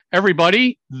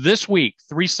Everybody, this week,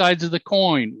 Three Sides of the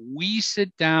Coin, we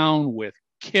sit down with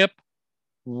Kip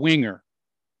Winger.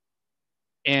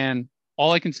 And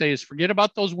all I can say is forget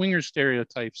about those Winger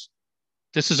stereotypes.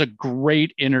 This is a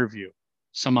great interview.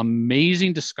 Some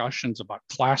amazing discussions about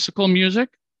classical music,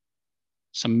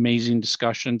 some amazing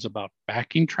discussions about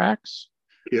backing tracks,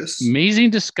 Yes. amazing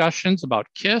discussions about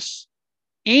Kiss,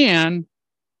 and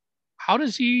how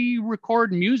does he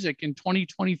record music in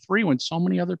 2023 when so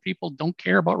many other people don't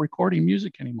care about recording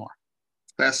music anymore?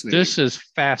 Fascinating. This is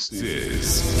fascinating.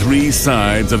 This is Three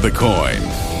Sides of the Coin,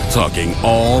 talking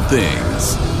all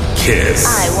things Kiss.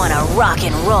 I want to rock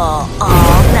and roll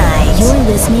all night. You're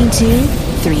listening to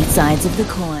Three Sides of the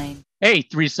Coin. Hey,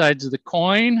 Three Sides of the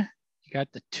Coin. You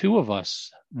got the two of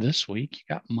us this week.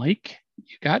 You got Mike.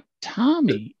 You got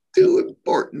Tommy. The two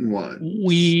important ones.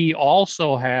 We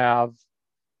also have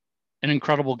an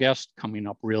incredible guest coming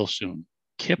up real soon,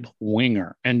 Kip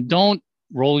Winger. And don't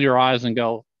roll your eyes and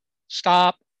go,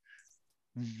 stop.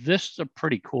 This is a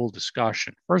pretty cool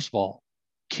discussion. First of all,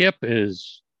 Kip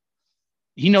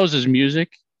he knows his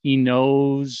music. He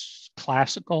knows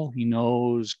classical. He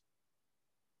knows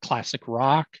classic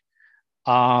rock.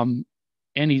 And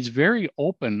he's very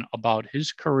open about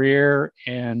his career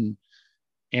and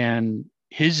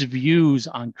his views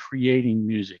on creating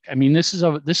music. I mean, this is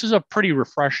a pretty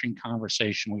refreshing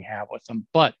conversation we have with him.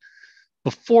 But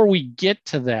before we get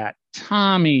to that,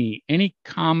 Tommy, any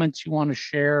comments you want to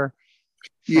share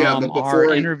from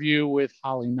our interview with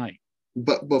Holly Knight?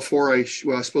 But before I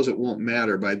suppose it won't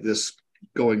matter by this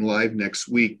going live next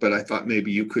week, but I thought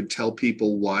maybe you could tell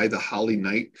people why the Holly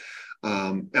Knight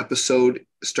episode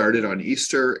started on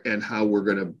Easter and how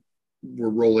we're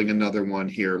rolling another one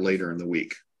here later in the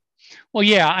week. Well,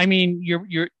 yeah, I mean,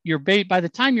 by the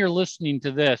time you're listening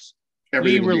to this,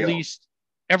 everything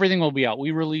will be out.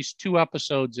 We released 2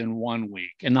 episodes in 1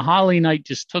 week, and the Holly Knight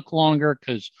just took longer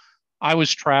because I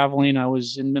was traveling. I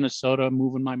was in Minnesota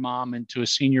moving my mom into a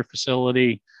senior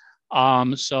facility.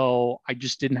 So I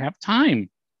just didn't have time,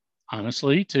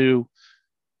 honestly, to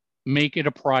make it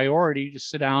a priority to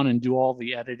sit down and do all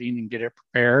the editing and get it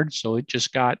prepared. So it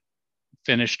just got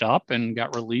finished up and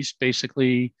got released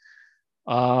basically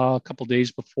a couple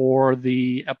days before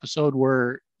the episode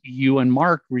where you and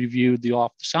Mark reviewed the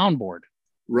Off the Soundboard.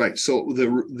 Right. So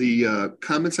the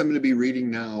comments I'm going to be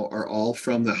reading now are all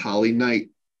from the Holly Knight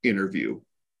interview.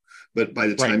 But by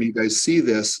the time you guys see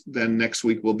this, then next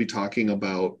week we'll be talking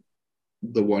about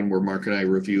the one where Mark and I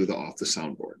review the Off the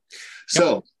Soundboard.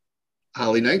 So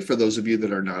Holly Knight, for those of you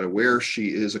that are not aware, she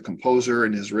is a composer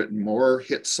and has written more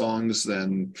hit songs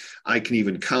than I can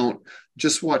even count.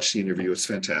 Just watch the interview. It's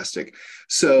fantastic.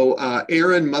 So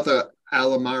Aaron Mother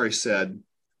Alamari said,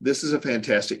 "This is a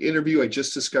fantastic interview. I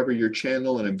just discovered your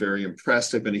channel and I'm very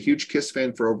impressed. I've been a huge Kiss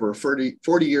fan for over 40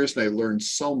 years and I learned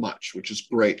so much, which is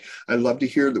great. I love to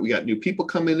hear that we got new people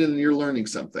coming in and you're learning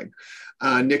something."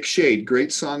 Nick Shade, great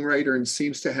songwriter and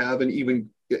seems to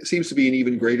be an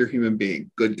even greater human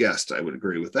being. Good guest. I would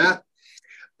agree with that.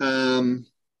 Let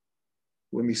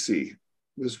me see.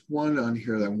 There's one on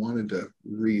here that I wanted to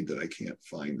read that I can't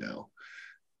find now.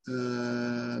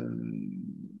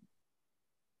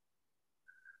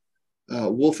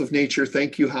 Wolf of Nature,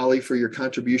 thank you, Holly, for your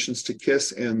contributions to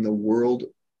Kiss and the world,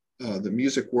 the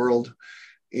music world.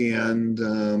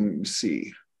 And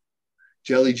see.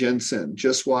 Jelly Jensen,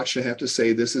 just watched. I have to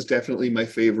say, this is definitely my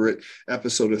favorite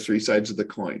episode of Three Sides of the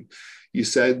Coin. You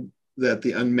said that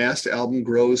the Unmasked album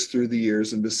grows through the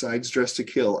years, and besides Dress to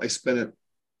Kill, I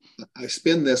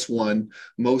spin this one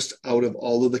most out of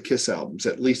all of the Kiss albums,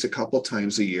 at least a couple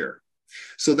times a year.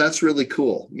 So that's really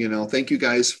cool. Thank you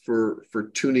guys for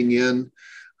tuning in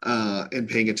and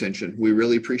paying attention. We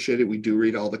really appreciate it. We do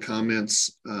read all the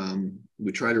comments.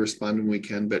 We try to respond when we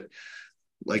can, but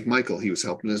like Michael, he was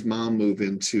helping his mom move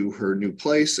into her new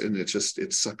place, and it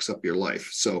sucks up your life.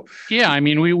 So yeah, I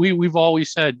mean, we've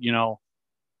always said,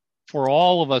 for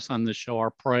all of us on this show,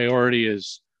 our priority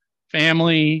is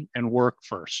family and work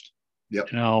first.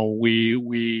 Yep.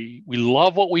 We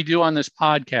love what we do on this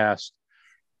podcast,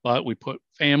 but we put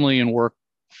family and work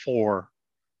for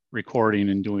recording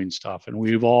and doing stuff. And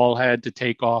we've all had to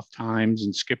take off times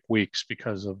and skip weeks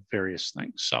because of various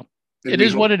things. So it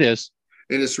is what it is.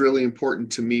 And it's really important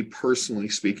to me personally,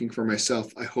 speaking for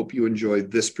myself. I hope you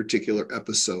enjoyed this particular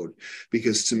episode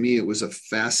because to me, it was a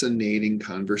fascinating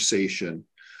conversation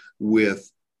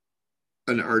with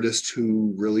an artist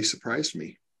who really surprised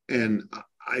me. And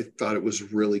I thought it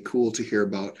was really cool to hear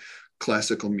about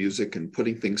classical music and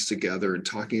putting things together and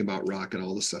talking about rock and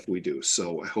all the stuff we do.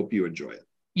 So I hope you enjoy it.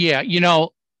 Yeah.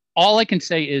 All I can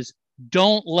say is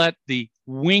don't let the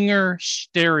Winger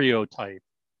stereotype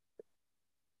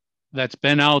that's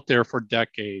been out there for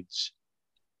decades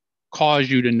cause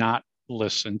you to not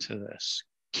listen to this.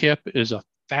 Kip is a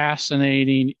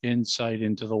fascinating insight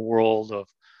into the world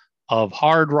of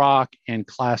hard rock and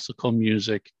classical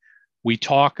music. We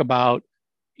talk about,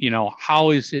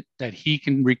 how is it that he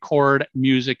can record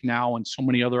music now and so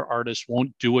many other artists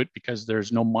won't do it because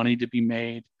there's no money to be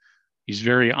made. He's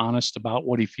very honest about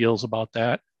what he feels about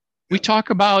that. We talk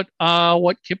about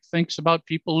what Kip thinks about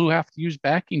people who have to use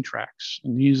backing tracks.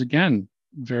 And he's, again,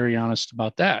 very honest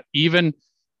about that. Even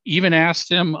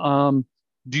asked him,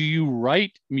 do you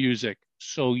write music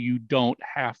so you don't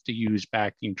have to use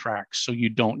backing tracks, so you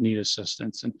don't need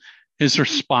assistance? And his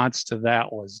response to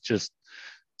that was just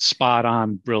spot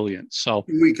on, brilliant. So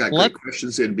we got great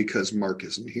questions in because Mark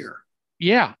isn't here.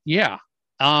 Yeah.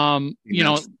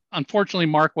 Unfortunately,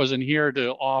 Mark wasn't here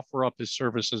to offer up his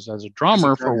services as a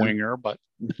drummer for Winger, but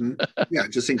yeah,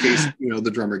 just in case,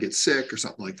 the drummer gets sick or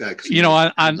something like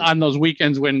that. On those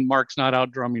weekends when Mark's not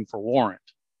out drumming for Warrant.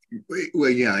 Well,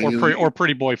 yeah. Or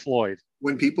Pretty Boy Floyd.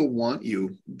 When people want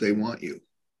you, they want you.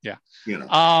 Yeah.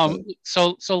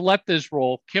 So let this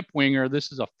roll. Kip Winger,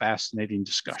 this is a fascinating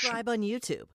discussion. Subscribe on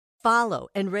YouTube. Follow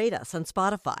and rate us on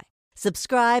Spotify.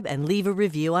 Subscribe and leave a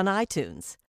review on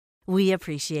iTunes. We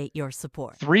appreciate your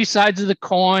support. Three sides of the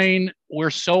coin.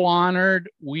 We're so honored.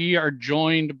 We are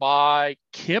joined by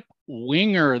Kip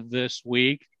Winger this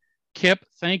week. Kip,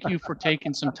 thank you for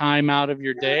taking some time out of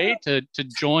your day to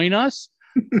join us.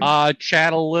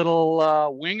 Chat a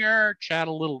little Winger, chat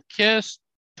a little Kiss,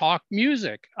 talk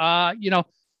music. Let's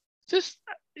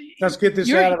get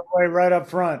this out of the way right up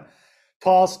front.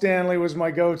 Paul Stanley was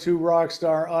my go-to rock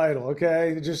star idol.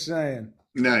 Okay, just saying.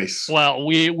 Nice. Well,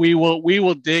 we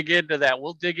will dig into that.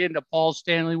 We'll dig into Paul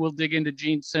Stanley. We'll dig into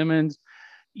Gene Simmons.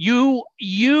 You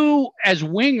as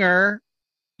Winger,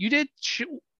 you did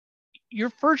your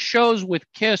first shows with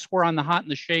Kiss were on the Hot in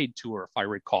the Shade tour, if I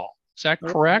recall. Is that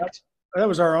correct? That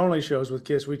was our only shows with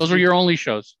Kiss. Those were your only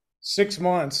shows. 6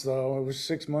 months, though. It was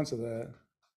 6 months of that.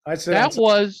 I said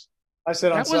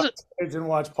on stage and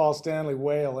watched Paul Stanley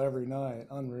wail every night.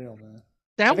 Unreal, man.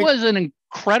 That was an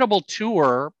incredible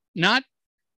tour.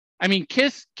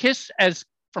 Kiss, as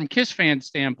from Kiss fan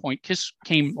standpoint, Kiss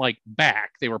came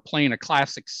back. They were playing a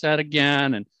classic set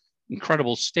again, and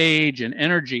incredible stage and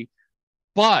energy.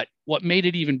 But what made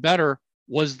it even better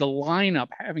was the lineup,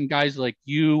 having guys like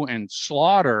you and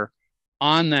Slaughter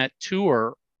on that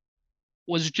tour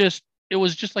was just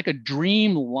like a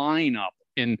dream lineup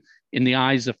in the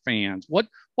eyes of fans. What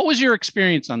was your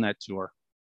experience on that tour?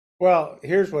 Well,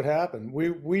 here's what happened.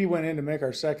 We went in to make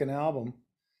our second album.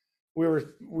 We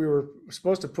were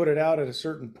supposed to put it out at a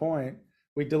certain point.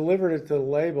 We delivered it to the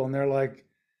label, and they're like,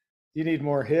 "You need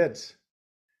more hits."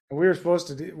 And we were supposed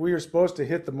to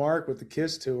hit the mark with the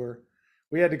Kiss tour.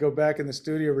 We had to go back in the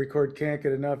studio, record "Can't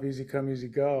Get Enough," "Easy Come Easy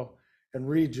Go," and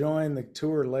rejoin the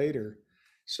tour later.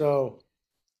 So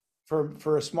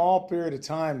for a small period of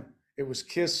time, it was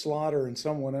Kiss, Slaughter, and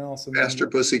someone else. And Master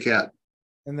Pussycat.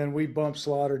 And then we bumped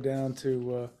Slaughter down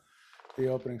to the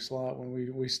opening slot when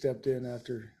we stepped in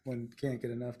after when "Can't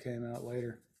Get Enough" came out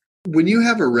later. When you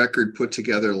have a record put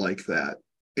together like that,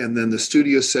 and then the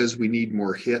studio says we need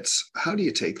more hits, how do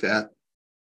you take that?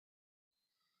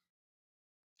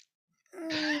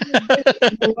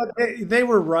 They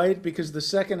were right, because the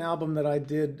second album that I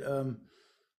did,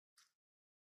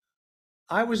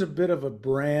 I was a bit of a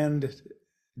brand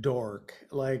dork.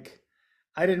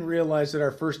 I didn't realize that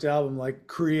our first album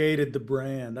created the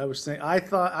brand.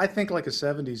 I think like a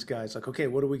 70s guy. It's like, okay,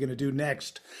 what are we going to do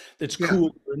next that's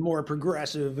cool and more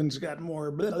progressive and it's got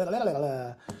more blah, blah, blah,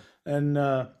 blah. And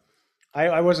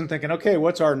I wasn't thinking, okay,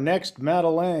 what's our next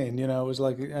Madeleine? It was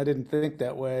like I didn't think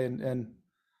that way.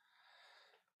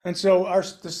 And so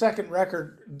the second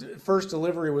record, First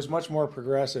Delivery, was much more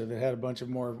progressive. It had a bunch of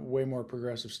way more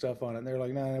progressive stuff on it. And they're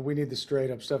like, no, we need the straight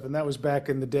up stuff. And that was back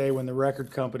in the day when the record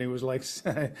company was like,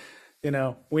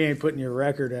 we ain't putting your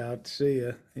record out. See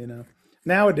ya,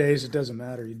 Nowadays, it doesn't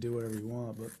matter. You do whatever you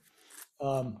want. But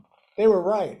they were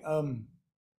right. It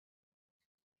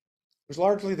was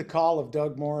largely the call of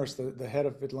Doug Morris, the head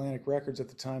of Atlantic Records at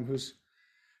the time, who's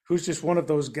just one of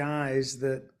those guys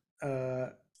that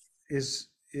is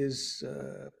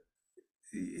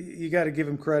you got to give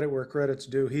him credit where credit's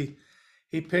due. He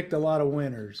picked a lot of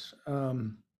winners,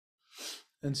 and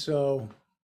so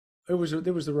it was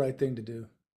the right thing to do.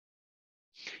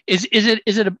 Is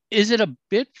it a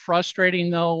bit frustrating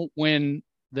though when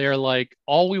they're like,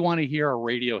 all we want to hear are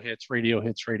radio hits?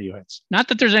 Not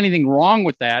that there's anything wrong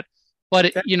with that,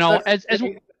 but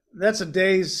that's a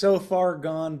days so far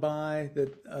gone by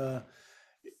that.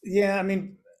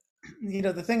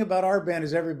 The thing about our band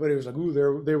is everybody was like, "Ooh,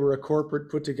 they were a corporate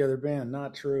put together band."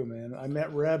 Not true, man. I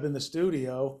met Reb in the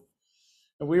studio,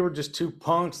 and we were just two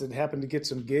punks that happened to get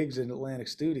some gigs in Atlantic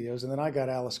Studios. And then I got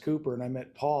Alice Cooper, and I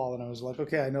met Paul, and I was like,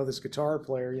 "Okay, I know this guitar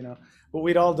player." But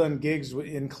we'd all done gigs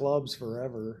in clubs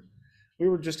forever. We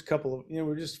were just a couple of, we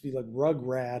were just be like rug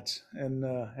rats, and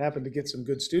happened to get some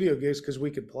good studio gigs because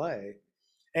we could play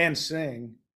and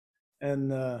sing, and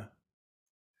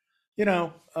you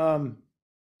know.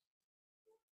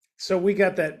 So we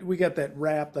got that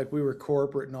rap like we were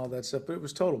corporate and all that stuff, but it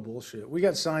was total bullshit. We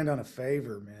got signed on a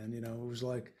favor, man. It was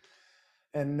like,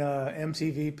 and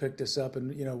MTV picked us up,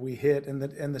 and we hit, and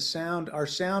the sound, our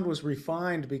sound was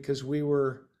refined because we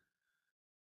were.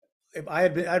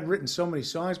 I'd written so many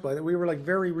songs by that, we were like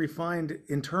very refined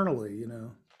internally,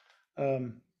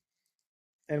 and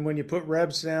when you put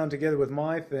Reb's sound together with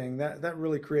my thing, that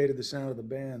really created the sound of the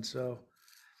band. So.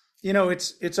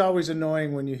 It's always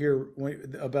annoying when you hear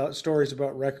about stories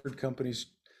about record companies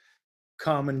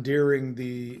commandeering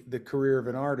the career of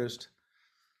an artist.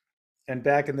 And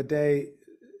back in the day,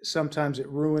 sometimes it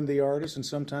ruined the artist and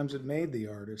sometimes it made the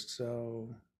artist. So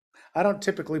I don't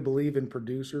typically believe in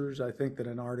producers. I think that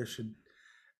an artist should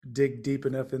dig deep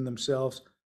enough in themselves,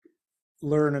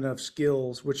 learn enough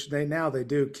skills, which they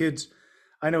do. Kids,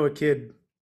 I know a kid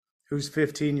who's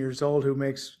 15 years old who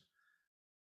makes,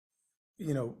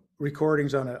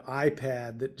 recordings on an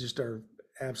iPad that just are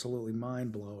absolutely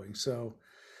mind blowing. So,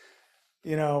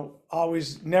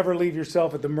 always never leave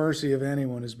yourself at the mercy of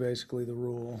anyone is basically the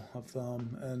rule of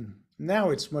thumb. And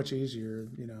now it's much easier.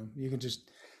 You can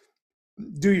just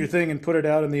do your thing and put it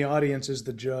out, and the audience is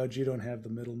the judge. You don't have the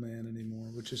middleman anymore,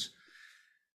 which is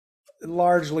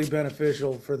largely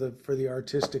beneficial for the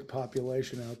artistic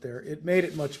population out there. It made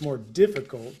it much more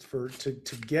difficult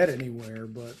to get anywhere,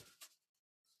 but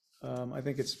I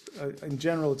think in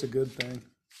general, it's a good thing.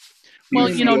 Well,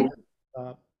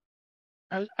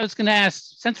 I was going to ask,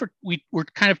 since we're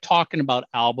kind of talking about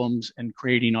albums and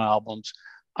creating albums,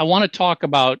 I want to talk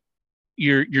about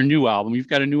your new album. You've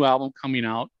got a new album coming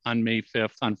out on May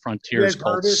 5th on Frontiers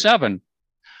called Seven.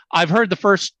 I've heard the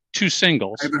first two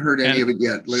singles. I haven't heard any of it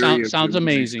yet. Larry, sounds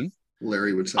amazing.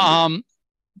 Larry would say.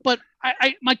 But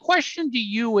my question to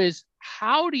you is,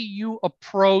 how do you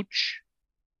approach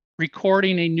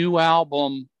recording a new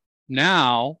album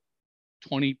now,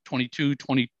 2022,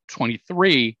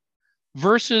 2023,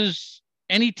 versus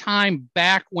any time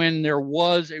back when there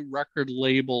was a record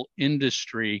label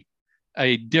industry,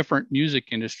 a different music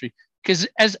industry? Because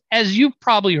as you've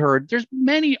probably heard, there's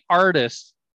many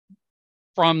artists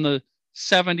from the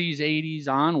 70s, 80s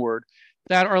onward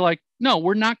that are like, no,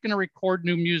 we're not going to record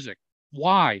new music.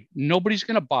 Why? Nobody's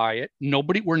going to buy it.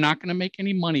 We're not going to make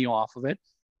any money off of it.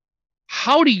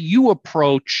 How do you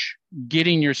approach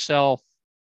getting yourself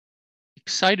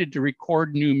excited to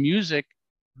record new music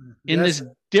in this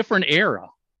different era?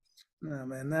 No,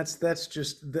 man, that's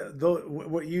just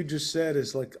what you just said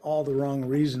is like all the wrong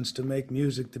reasons to make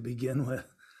music to begin with.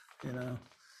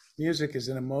 Music is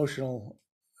an emotional,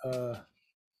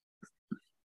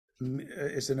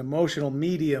 it's an emotional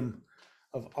medium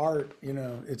of art.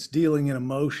 It's dealing in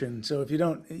emotion. So if you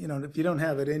don't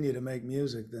have it in you to make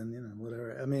music, then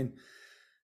whatever. I mean.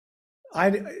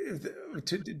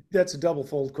 That's a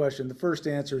double-fold question. The first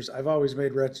answer is I've always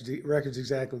made records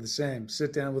exactly the same.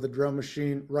 Sit down with a drum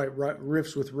machine, write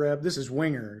riffs with Reb. This is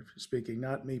Winger speaking,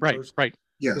 not me personally. Right.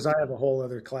 Yeah. Because I have a whole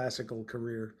other classical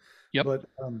career. Yep. But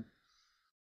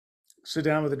sit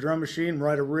down with a drum machine,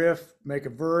 write a riff, make a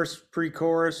verse,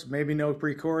 pre-chorus, maybe no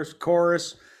pre-chorus,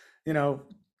 chorus,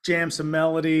 jam some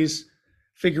melodies,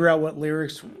 figure out what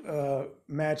lyrics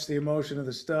match the emotion of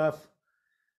the stuff.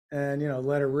 And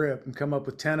let it rip and come up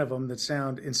with 10 of them that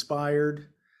sound inspired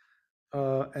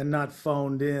and not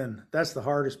phoned in. That's the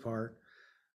hardest part.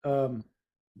 And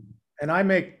I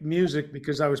make music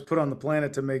because I was put on the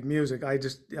planet to make music. I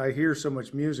hear so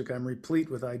much music. I'm replete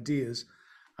with ideas.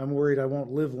 I'm worried I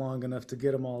won't live long enough to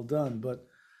get them all done. But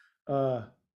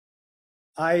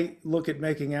I look at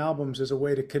making albums as a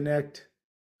way to connect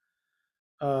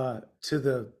to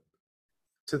the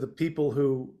people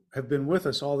who have been with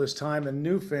us all this time and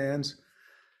new fans,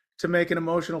 to make an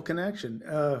emotional connection,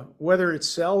 whether it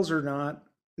sells or not.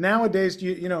 Nowadays,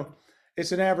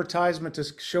 it's an advertisement to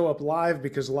show up live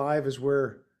because live is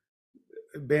where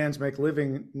bands make a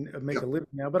living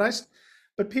now.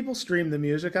 But people stream the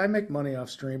music. I make money off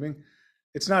streaming.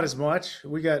 It's not as much.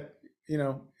 We got,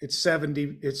 it's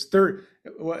 70, it's 30,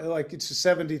 like it's a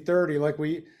 70-30, like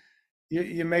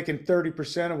you're making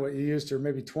 30% of what you used to, or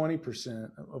maybe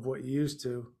 20% of what you used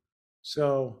to.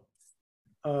 So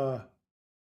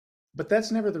but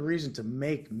that's never the reason to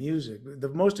make music. The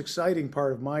most exciting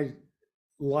part of my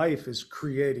life is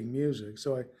creating music.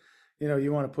 So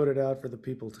you want to put it out for the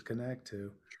people to connect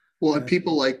to. Well, and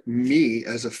people like me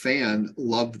as a fan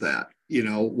love that.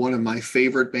 One of my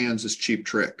favorite bands is Cheap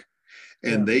Trick.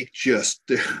 And they just,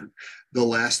 the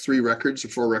last 3 records or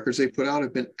 4 records they put out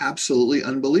have been absolutely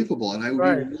unbelievable. And I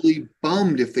would be really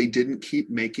bummed if they didn't keep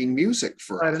making music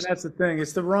for us. And that's the thing.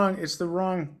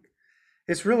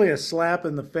 It's really a slap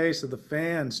in the face of the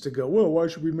fans to go, well, why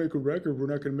should we make a record? We're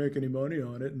not going to make any money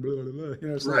on it. And blah, blah, blah.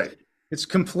 It's like, it's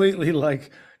completely like,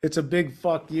 it's a big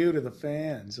fuck you to the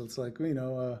fans. It's like,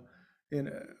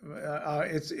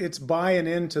 it's buying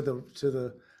into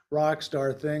the rock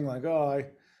star thing. Like, oh,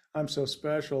 I'm so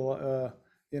special.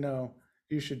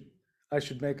 I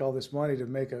should make all this money to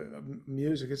make a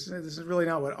music. This is really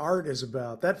not what art is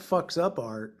about. That fucks up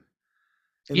art.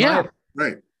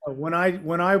 Right. When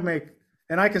I make,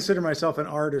 and I consider myself an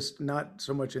artist, not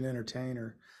so much an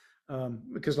entertainer,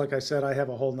 because like I said, I have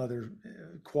a whole nother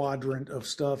quadrant of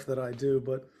stuff that I do.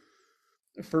 But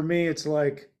for me, it's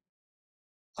like,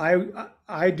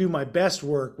 I do my best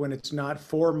work when it's not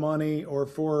for money or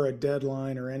for a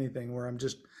deadline or anything, where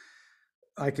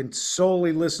I can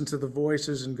solely listen to the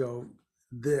voices and go,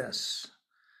 this.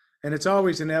 And it's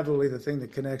always inevitably the thing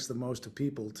that connects the most to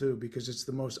people too, because it's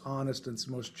the most honest and it's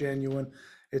the most genuine.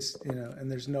 It's, and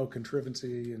there's no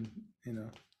contrivancy and,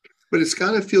 But it's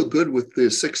got to feel good with the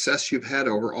success you've had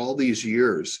over all these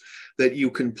years that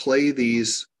you can play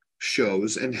these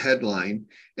shows and headline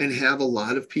and have a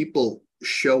lot of people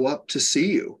show up to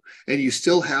see you. And you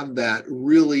still have that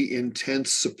really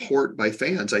intense support by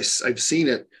fans. I've seen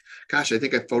it. Gosh, I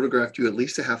think I photographed you at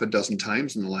least a half a dozen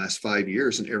times in the last 5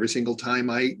 years. And every single time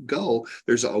I go,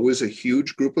 there's always a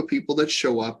huge group of people that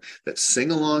show up, that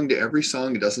sing along to every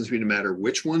song. It doesn't really matter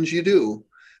which ones you do.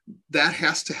 That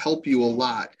has to help you a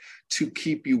lot to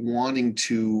keep you wanting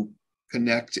to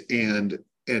connect and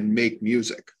make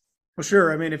music. Well,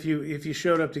 sure. I mean, if you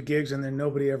showed up to gigs and then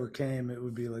nobody ever came, it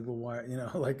would be like, well,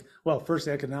 why, first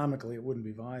economically, it wouldn't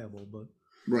be viable, but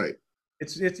right.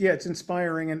 It's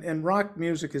inspiring, and rock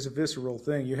music is a visceral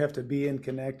thing. You have to be in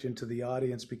connection to the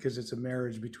audience because it's a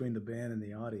marriage between the band and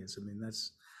the audience. I mean,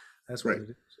 that's what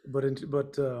it is. But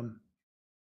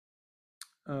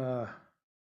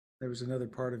there was another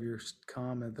part of your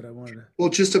comment that I wanted to. Well,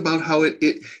 just about how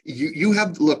you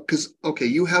have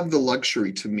you have the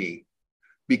luxury to me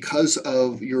because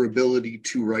of your ability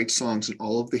to write songs and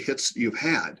all of the hits you've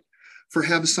had. For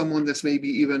have someone that's maybe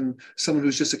even someone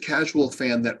who's just a casual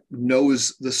fan that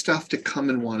knows the stuff to come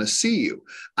and want to see you.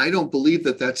 I don't believe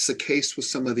that that's the case with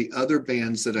some of the other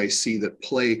bands that I see that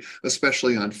play,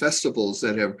 especially on festivals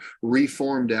that have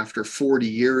reformed after 40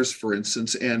 years, for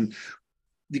instance, and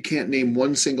you can't name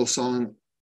one single song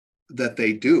that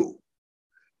they do.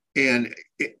 And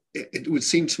it would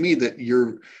seem to me that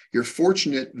you're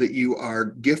fortunate that you are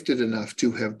gifted enough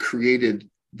to have created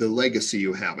the legacy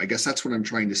you have. I guess that's what I'm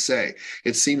trying to say.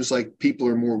 It seems like people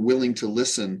are more willing to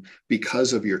listen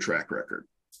because of your track record.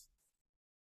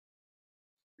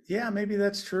 Yeah, maybe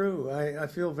that's true. I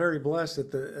feel very blessed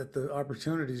at the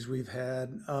opportunities we've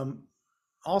had.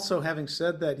 Also, having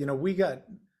said that, we got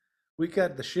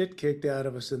the shit kicked out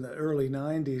of us in the early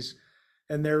 90s,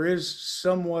 and there is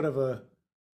somewhat of a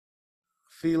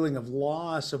feeling of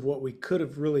loss of what we could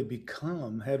have really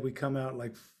become had we come out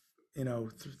like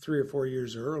 3 or 4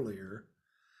 years earlier.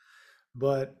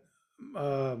 But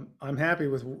I'm happy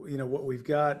with what we've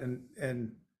got,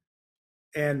 and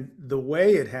the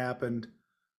way it happened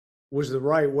was the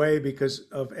right way because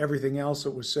of everything else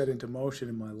that was set into motion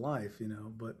in my life.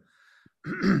 But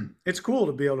it's cool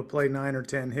to be able to play 9 or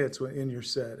 10 hits in your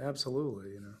set.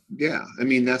 Absolutely. Yeah, I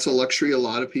mean, that's a luxury a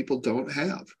lot of people don't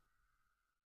have.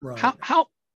 Right. How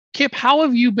Kip, how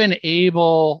have you been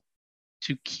able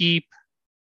to keep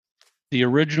the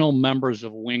original members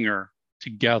of Winger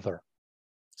together?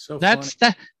 So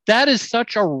that is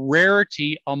such a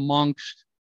rarity amongst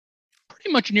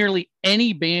pretty much nearly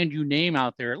any band you name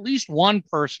out there. At least one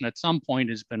person at some point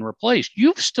has been replaced.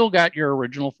 You've still got your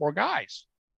original 4 guys.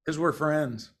 Because we're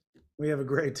friends. We have a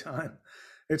great time.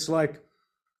 It's like,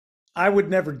 I would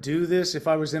never do this if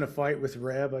I was in a fight with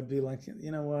Reb. I'd be like,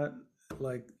 you know what?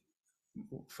 Like,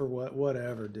 for what?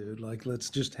 Whatever, dude. Like, let's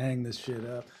just hang this shit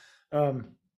up.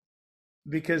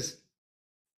 Because,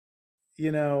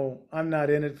 I'm not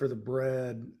in it for the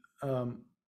bread.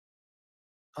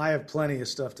 I have plenty of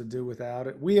stuff to do without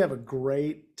it. We have a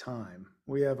great time.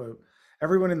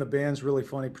 Everyone in the band's really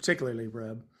funny, particularly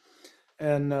Reb.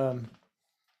 And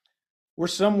we're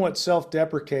somewhat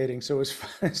self-deprecating, so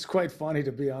it's quite funny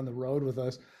to be on the road with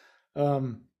us.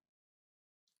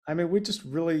 I mean, we just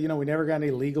really, we never got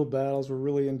any legal battles. We're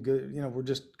really in good, we're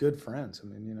just good friends. I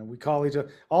mean, we call each other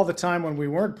all the time. When we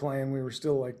weren't playing, we were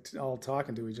still like all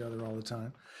talking to each other all the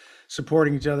time,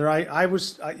 supporting each other. I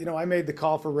made the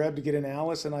call for Reb to get in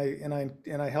Alice, and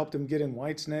I helped him get in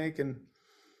Whitesnake, and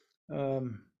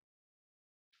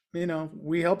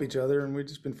we help each other, and we've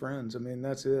just been friends. I mean,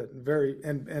 that's it.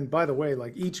 And by the way,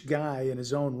 like, each guy in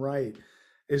his own right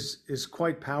is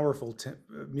quite powerful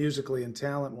musically and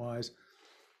talent wise.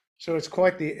 So it's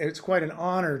quite an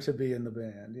honor to be in the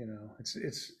band.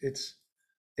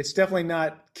 It's definitely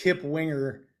not Kip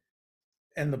Winger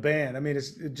and the band. I mean,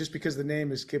 it's just because the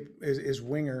name is Kip is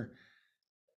Winger.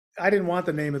 I didn't want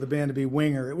the name of the band to be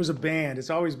Winger. It was a band. It's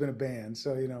always been a band.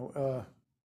 So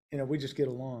we just get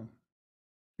along,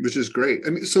 which is great.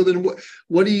 I mean, so then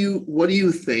what do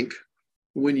you think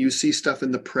when you see stuff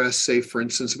in the press, say, for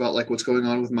instance, about like what's going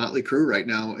on with Motley Crue right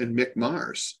now and Mick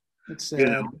Mars? It's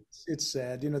sad. It's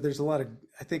sad. There's a lot of,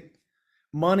 I think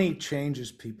money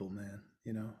changes people, man.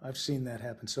 I've seen that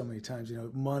happen so many times.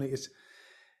 Money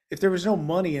if there was no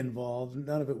money involved,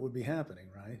 none of it would be happening,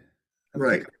 right?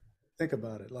 Right. Think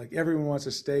about it. Like, everyone wants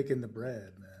a stake in the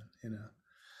bread, man,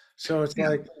 So it's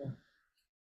like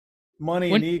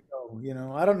money and ego,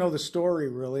 I don't know the story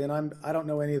really. And I don't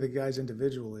know any of the guys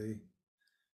individually.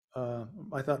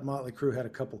 I thought Motley Crue had a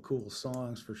couple cool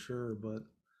songs for sure, but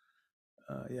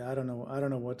I don't know. I don't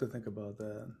know what to think about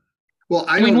that. Well,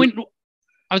 I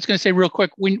was going to say real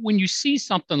quick, when you see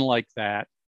something like that,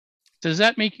 does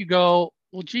that make you go,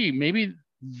 well, gee, maybe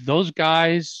those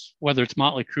guys, whether it's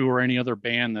Motley Crue or any other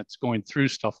band that's going through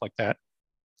stuff like that,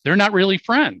 they're not really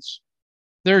friends.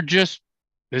 They're just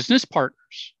business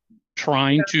partners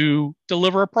trying to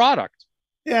deliver a product.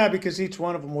 Yeah, because each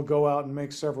one of them will go out and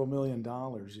make several $1 million,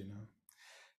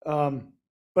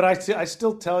 But I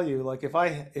still tell you, like, if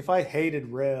I hated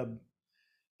Reb,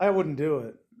 I wouldn't do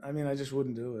it. I mean, I just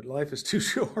wouldn't do it. Life is too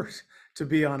short to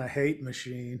be on a hate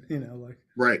machine,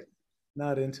 Right.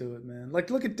 Not into it, man. Like,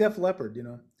 look at Def Leppard,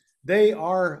 they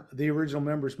are the original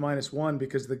members minus one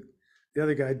because the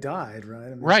other guy died, right?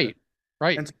 I mean,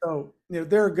 right. And so,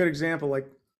 they're a good example. Like,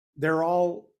 they're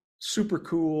all super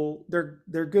cool.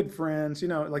 They're good friends,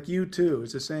 like U2.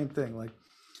 It's the same thing. Like,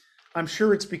 I'm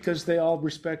sure it's because they all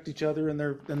respect each other and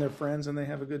they're friends and they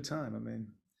have a good time. I mean,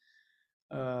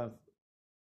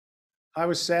 I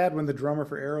was sad when the drummer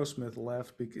for Aerosmith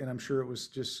left, and I'm sure it was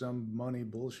just some money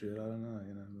bullshit. I don't know,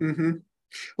 Mm-hmm.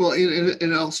 Well,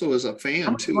 and also as a fan,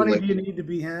 how much too. money do you need to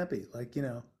be happy? Like, you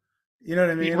know what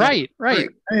I mean? Right. I mean,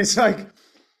 it's like,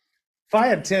 if I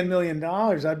had $10 million,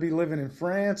 I'd be living in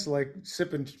France, like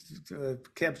sipping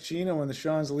cappuccino in the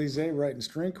Champs-Elysees, writing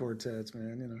string quartets,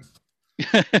 man.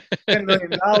 $10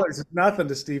 million is nothing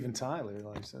to Steven Tyler,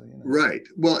 like, so. Right.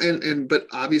 Well, but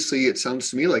obviously, it sounds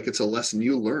to me like it's a lesson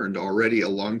you learned already a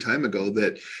long time ago,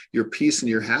 that your peace and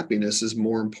your happiness is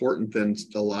more important than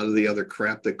a lot of the other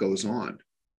crap that goes on.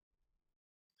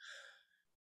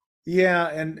 Yeah,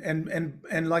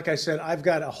 and like I said, I've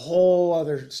got a whole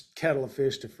other kettle of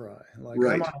fish to fry. Like,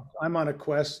 right. I'm on a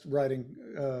quest writing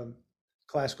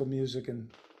classical music, and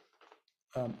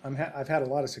I've had a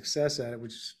lot of success at it,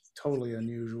 which is totally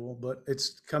unusual, but it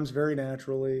comes very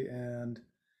naturally, and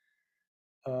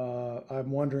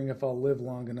I'm wondering if I'll live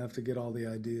long enough to get all the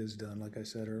ideas done, like I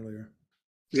said earlier.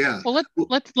 Yeah. Well,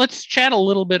 let's chat a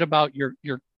little bit about your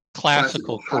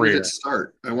classical career. How did it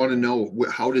start? I want to know,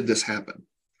 how did this happen?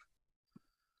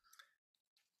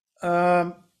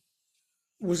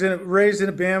 Was raised in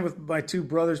a band with my two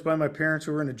brothers by my parents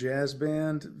who were in a jazz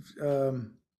band. I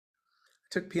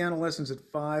took piano lessons at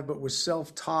 5, but was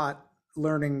self-taught,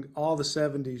 learning all the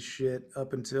 70s shit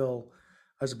up until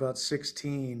I was about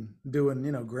 16,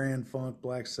 doing, Grand Funk,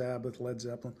 Black Sabbath, Led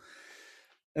Zeppelin.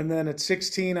 And then at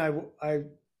 16,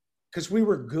 because we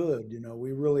were good,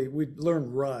 we'd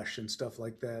learn Rush and stuff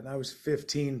like that. And I was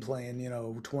 15 playing,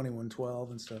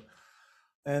 2112 and stuff.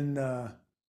 And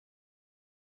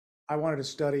I wanted to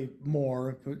study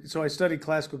more. So I studied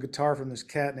classical guitar from this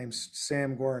cat named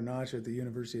Sam Guarinacho at the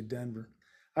University of Denver.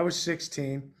 I was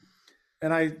 16.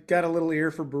 And I got a little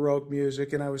ear for Baroque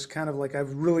music, and I was kind of like, I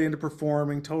was really into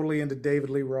performing, totally into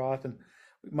David Lee Roth. And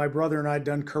my brother and I had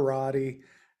done karate,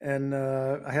 and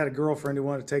I had a girlfriend who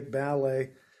wanted to take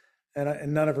ballet,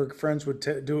 and none of her friends would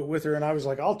do it with her. And I was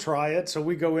like, I'll try it. So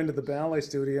we go into the ballet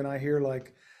studio, and I hear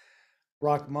like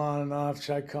Rachmaninoff,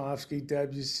 Tchaikovsky,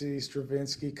 Debussy,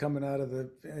 Stravinsky coming out of the,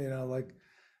 like,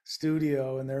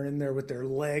 studio, and they're in there with their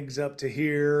legs up to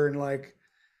here, and like,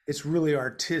 it's really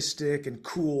artistic and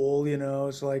cool,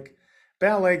 It's like,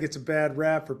 ballet gets a bad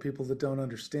rap for people that don't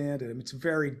understand it. I mean, it's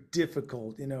very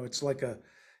difficult, it's like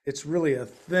it's really a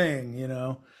thing,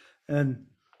 And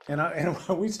And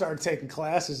we started taking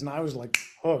classes, and I was like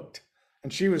hooked,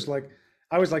 and she was like,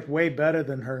 I was like way better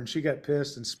than her, and she got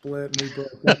pissed and split, and we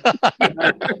broke up.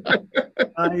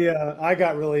 I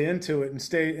got really into it and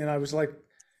stayed, and I was like,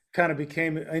 kind of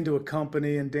became into a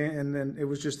company, and then it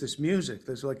was just this music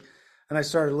that's like, and I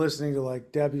started listening to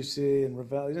like Debussy and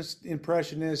Ravel, just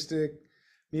impressionistic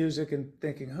music, and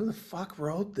thinking, who the fuck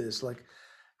wrote this? Like,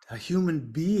 a human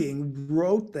being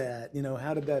wrote that,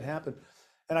 how did that happen?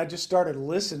 And I just started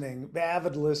listening,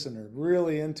 avid listener,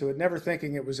 really into it, never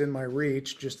thinking it was in my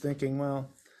reach, just thinking, well,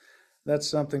 that's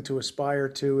something to aspire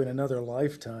to in another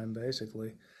lifetime,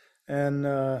 basically. And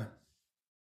then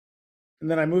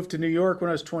I moved to New York when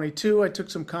I was 22. I took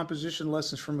some composition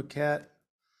lessons from a cat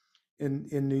in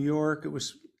New York. It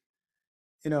was,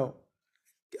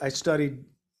 I studied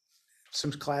some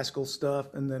classical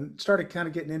stuff and then started kind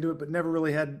of getting into it, but never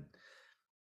really had,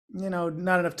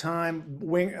 not enough time.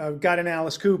 Got in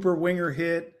Alice Cooper, Winger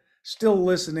hit, still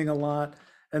listening a lot.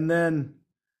 And then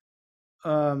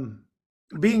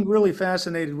being really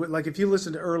fascinated with, like, if you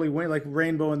listen to early Winger, like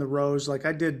Rainbow and the Rose, like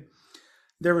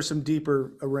there were some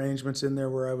deeper arrangements in there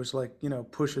where I was like,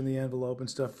 pushing the envelope and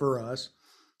stuff for us.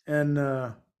 And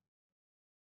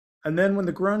then when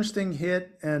the grunge thing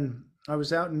hit and I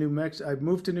was out in New Mexico, I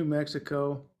moved to New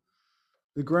Mexico,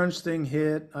 the grunge thing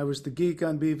hit. I was the geek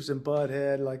on Beavis and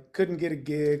Butthead, like couldn't get a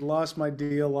gig, lost my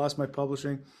deal, lost my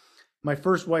publishing. My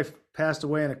first wife passed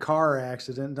away in a car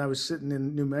accident, and I was sitting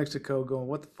in New Mexico going,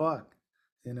 what the fuck?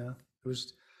 It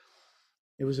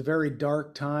was a very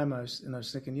dark time. I was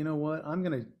thinking, you know what? I'm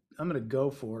gonna go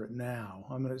for it now.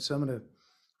 I'm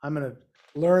gonna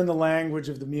learn the language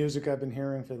of the music I've been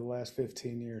hearing for the last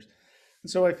 15 years. And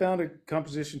so I found a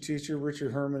composition teacher,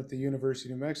 Richard Herman, at the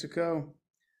University of New Mexico,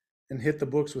 and hit the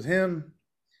books with him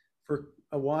for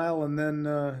a while. And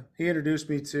then he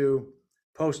introduced me to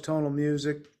post-tonal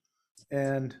music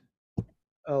and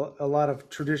a lot of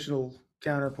traditional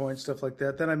counterpoint, stuff like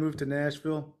that. Then I moved to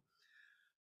Nashville,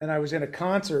 and I was in a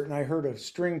concert, and I heard a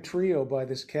string trio by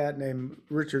this cat named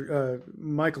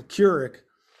Michael Keurig.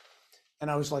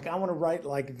 And I was like, I want to write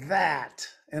like that.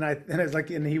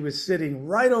 And he was sitting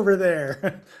right over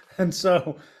there. and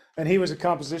he was a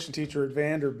composition teacher at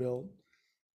Vanderbilt.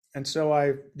 And so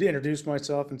I introduced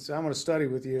myself and said, I want to study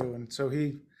with you. And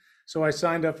so I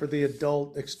signed up for the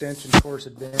adult extension course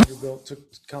at Vanderbilt, took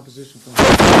composition from him,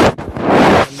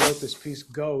 and wrote this piece,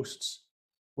 Ghosts,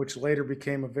 which later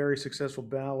became a very successful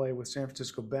ballet with San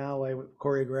Francisco Ballet,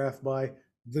 choreographed by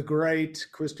the great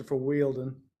Christopher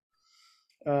Wheeldon,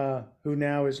 who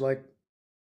now is like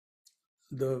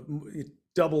the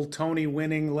double Tony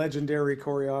winning legendary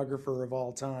choreographer of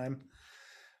all time.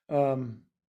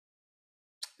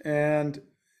 And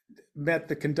met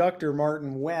the conductor,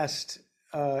 Martin West,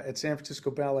 at San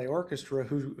Francisco Ballet Orchestra,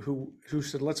 who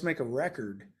said, let's make a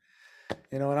record.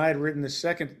 And I had written this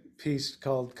second piece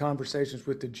called Conversations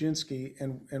with Djinski,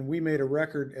 and we made a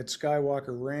record at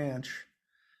Skywalker Ranch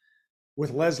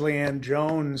with Leslie Ann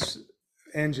Jones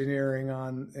engineering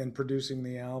on and producing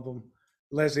the album.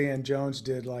 Leslie Ann Jones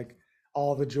did like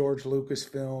all the George Lucas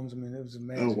films. I mean, it was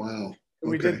amazing. Oh, wow. Okay.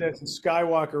 We did that in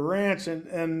Skywalker Ranch,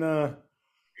 and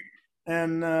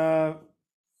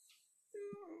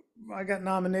I got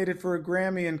nominated for a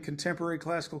Grammy in Contemporary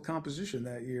Classical Composition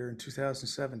that year in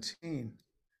 2017.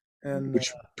 And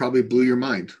which probably blew your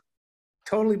mind.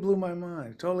 Totally blew my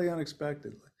mind, totally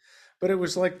unexpectedly. But it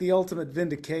was like the ultimate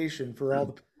vindication for all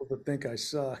the people that think I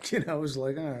suck. It was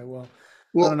like, all right, well,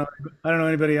 I don't know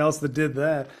anybody else that did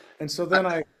that. And so then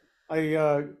I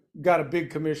got a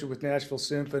big commission with Nashville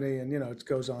Symphony, and it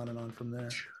goes on and on from there.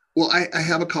 Well, I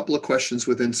have a couple of questions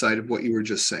with inside of what you were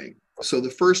just saying. So the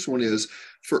first one is,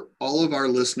 for all of our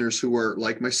listeners who are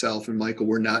like myself and Michael,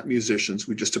 we're not musicians.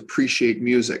 We just appreciate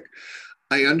music.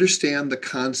 I understand the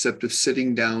concept of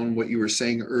sitting down, what you were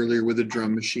saying earlier, with a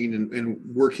drum machine and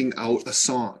working out a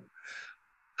song.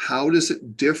 How does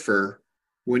it differ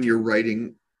when you're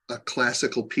writing a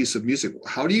classical piece of music?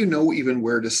 How do you know even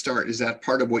where to start? Is that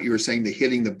part of what you were saying, the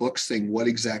hitting the books thing? What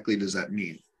exactly does that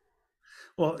mean?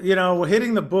 Well,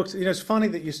 hitting the books, it's funny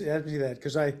that you asked me that,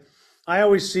 because I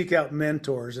always seek out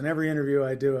mentors. In every interview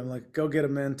I do, I'm like, go get a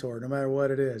mentor, no matter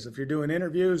what it is. If you're doing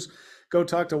interviews, go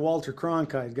talk to Walter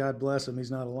Cronkite. God bless him.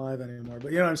 He's not alive anymore.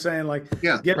 But you know what I'm saying? Like,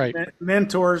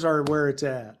 mentors are where it's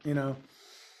at,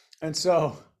 And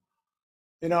so,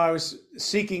 I was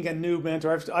seeking a new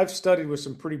mentor. I've studied with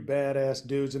some pretty badass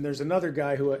dudes. And there's another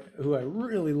guy who I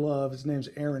really love. His name's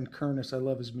Aaron Kernis. I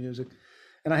love his music.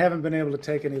 And I haven't been able to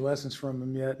take any lessons from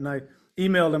him yet. And I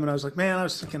emailed him and I was like, man, I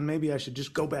was thinking maybe I should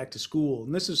just go back to school.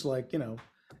 And this is like,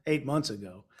 8 months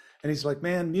ago. And he's like,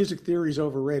 man, music theory is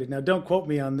overrated. Now, don't quote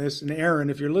me on this. And Aaron,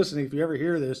 if you're listening, if you ever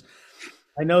hear this,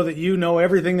 I know that you know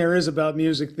everything there is about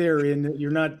music theory, and that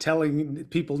you're not telling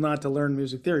people not to learn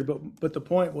music theory. But the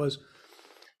point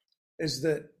is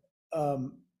that,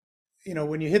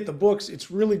 when you hit the books, it's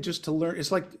really just to learn.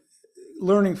 It's like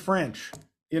learning French.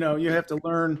 You have to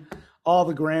learn all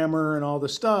the grammar and all the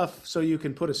stuff so you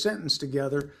can put a sentence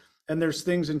together. And there's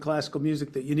things in classical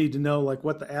music that you need to know, like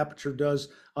what the aperture does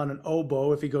on an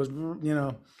oboe if he goes, and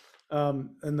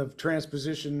the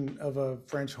transposition of a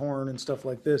French horn and stuff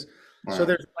like this. Wow. So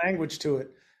there's language to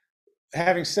it.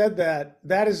 Having said that,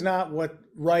 that is not what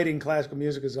writing classical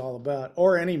music is all about,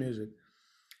 or any music.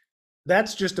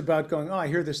 That's just about going, I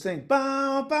hear this thing.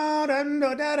 Like,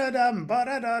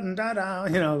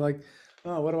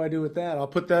 what do I do with that? I'll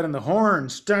put that in the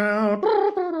horns.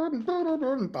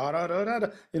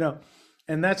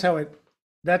 And that's how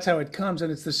it comes.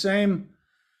 And it's the same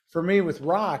for me with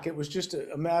rock. It was just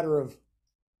a matter of,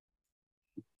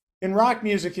 in rock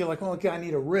music, you're like, okay, I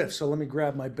need a riff, so let me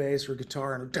grab my bass or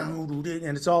guitar and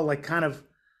it's all like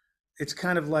it's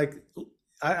kind of like,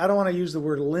 I don't want to use the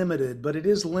word limited, but it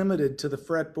is limited to the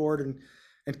fretboard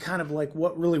and kind of like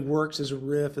what really works as a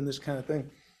riff and this kind of thing.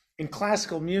 In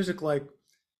classical music, like,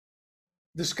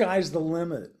 the sky's the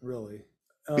limit, really.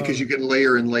 Because you can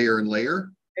layer and layer and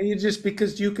layer. And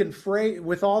because you can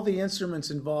with all the instruments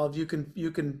involved, you can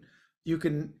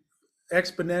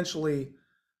exponentially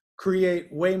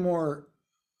create way more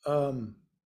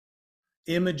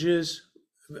images,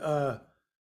 the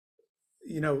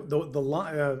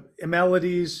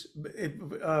melodies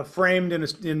framed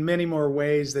in many more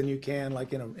ways than you can,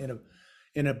 like in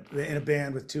a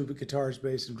band with two guitars,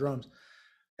 bass, and drums.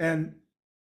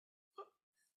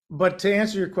 But to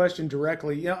answer your question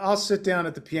directly, I'll sit down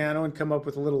at the piano and come up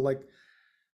with a little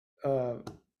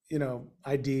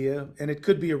idea, and it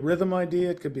could be a rhythm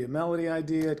idea, it could be a melody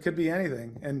idea, it could be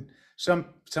anything. And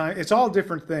sometimes it's all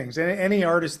different things. And any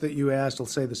artist that you ask will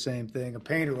say the same thing. A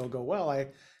painter will go, well, I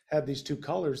had these two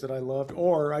colors that I loved,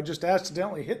 or I just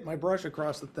accidentally hit my brush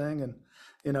across the thing, and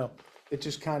it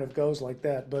just kind of goes like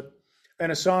that. But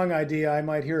in a song idea, I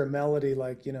might hear a melody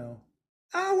like,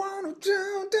 I want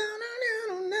to down,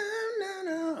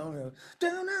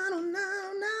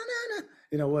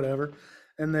 whatever.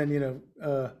 And then,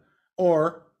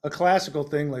 or a classical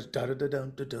thing like, and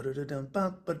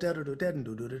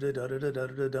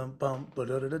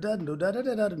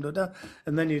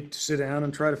then you sit down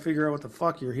and try to figure out what the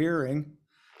fuck you're hearing.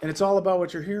 And it's all about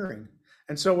what you're hearing.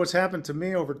 And so what's happened to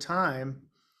me over time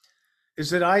is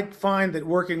that I find that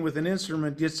working with an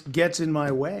instrument gets in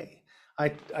my way.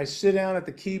 I sit down at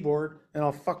the keyboard and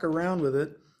I'll fuck around with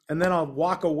it, and then I'll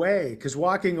walk away, because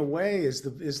walking away is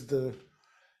the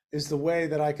way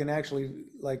that I can actually,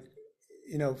 like,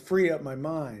 free up my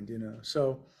mind,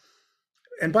 So,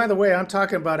 and by the way, I'm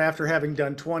talking about after having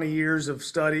done 20 years of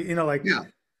study, But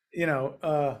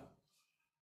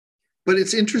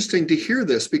it's interesting to hear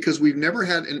this, because we've never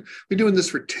had, and we've been doing this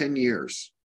for 10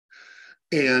 years.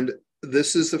 And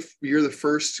you're the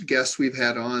first guest we've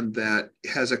had on that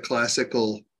has a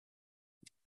classical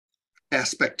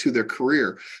aspect to their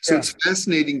career. So It's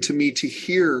fascinating to me to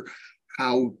hear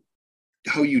how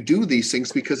you do these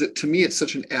things, because to me, it's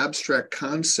such an abstract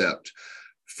concept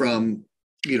from,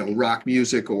 rock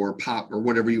music or pop or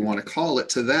whatever you want to call it,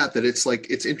 to that it's like,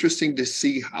 it's interesting to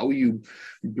see how you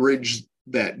bridge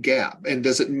that gap. And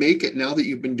does it make it, now that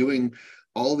you've been doing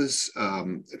all this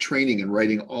training and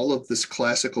writing all of this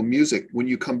classical music, when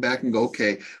you come back and go,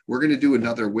 okay, we're going to do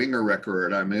another Winger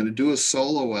record, I'm going to do a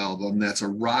solo album that's a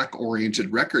rock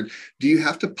oriented record, do you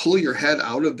have to pull your head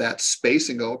out of that space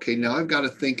and go, okay, now I've got to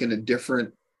think in a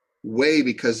different way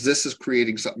because this is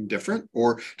creating something different?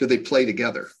 Or do they play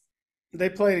together? They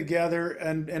play together,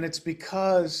 and it's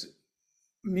because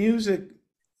music,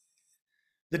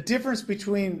 the difference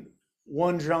between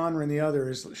one genre and the other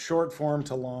is short form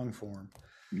to long form.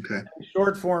 Okay.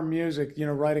 Short form music,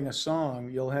 writing a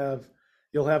song, you'll have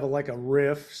like a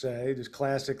riff, say, just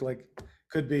classic, like,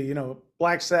 could be,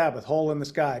 Black Sabbath, Hole in the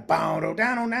Sky.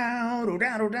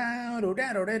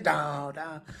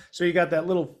 So you got that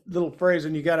little phrase,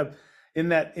 and you got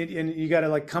to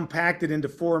like compact it into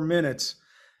 4 minutes,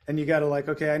 and you got to, like,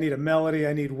 okay, I need a melody,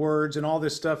 I need words, and all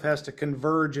this stuff has to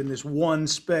converge in this one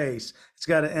space. It's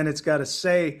got to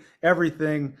say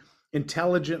everything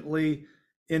intelligently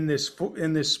in this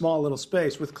small little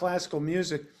space. With classical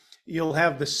music, you'll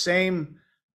have the same,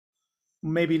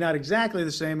 maybe not exactly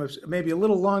the same, maybe a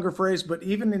little longer phrase, but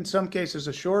even in some cases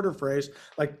a shorter phrase,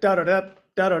 like da da da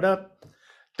da da da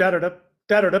da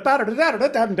da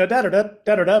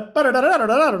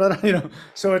da.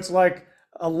 So it's like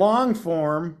a long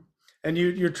form and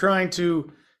you're trying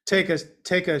to take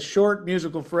a short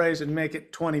musical phrase and make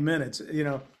it 20 minutes.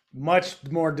 Much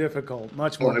more difficult.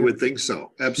 Much more. I would think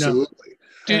so. Absolutely.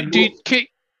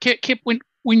 Kip,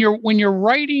 when you're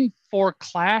writing for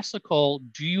classical,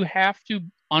 do you have to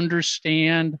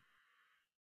understand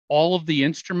all of the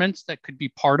instruments that could be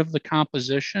part of the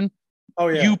composition? Oh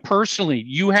yeah. You personally,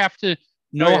 you have to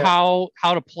know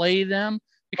how to play them,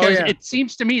 because it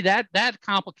seems to me that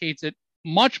complicates it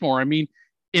much more. I mean,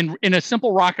 in a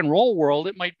simple rock and roll world,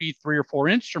 it might be 3 or 4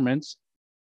 instruments.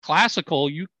 Classical,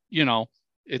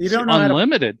 it's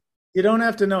unlimited. You don't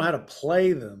have to know how to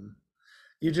play them.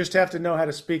 You just have to know how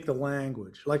to speak the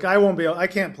language. Like I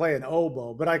can't play an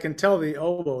oboe, but I can tell the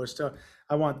oboist,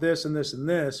 I want this and this and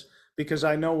this, because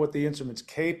I know what the instrument's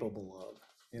capable of.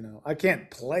 I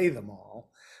can't play them all,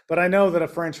 but I know that a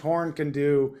French horn can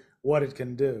do what it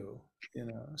can do.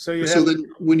 So then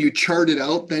when you chart it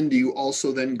out, then do you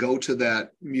also then go to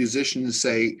that musician and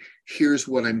say, here's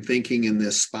what I'm thinking in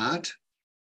this spot?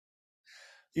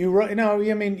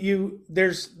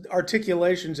 There's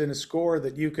articulations in a score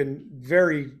that you can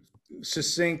very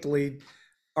succinctly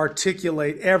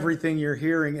articulate everything you're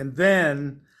hearing. And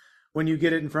then when you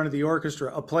get it in front of the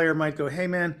orchestra, a player might go, hey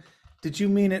man, did you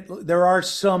mean it? There are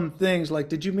some things like,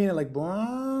 did you mean it like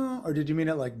blah, or did you mean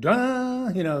it like da?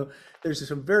 There's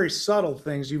some very subtle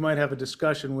things. You might have a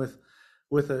discussion with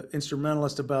an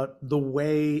instrumentalist about the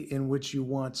way in which you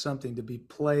want something to be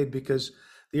played, because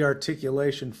the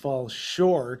articulation falls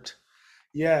short.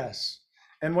 Yes.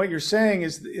 And what you're saying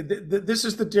is this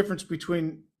is the difference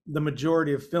between the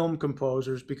majority of film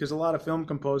composers, because a lot of film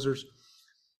composers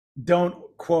don't,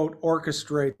 quote,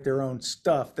 orchestrate their own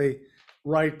stuff. They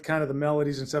write kind of the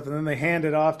melodies and stuff, and then they hand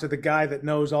it off to the guy that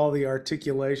knows all the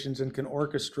articulations and can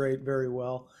orchestrate very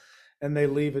well, and they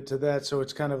leave it to that. So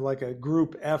it's kind of like a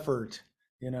group effort,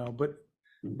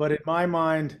 but in my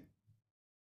mind,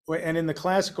 and in the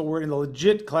classical world, in the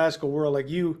legit classical world, like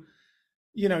you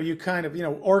kind of,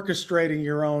 orchestrating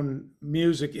your own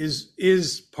music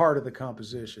is part of the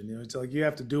composition. It's like you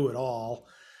have to do it all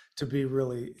to be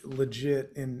really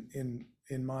legit in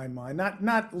my mind.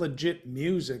 Not legit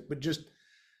music, but just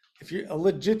if you're a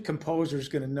legit composer is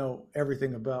going to know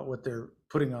everything about what they're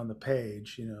putting on the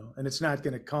page, and it's not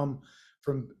going to come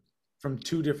from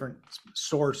 2 different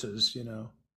sources,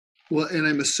 Well, and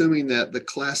I'm assuming that the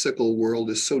classical world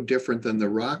is so different than the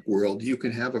rock world. You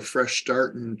can have a fresh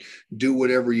start and do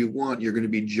whatever you want. You're going to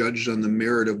be judged on the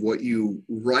merit of what you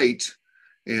write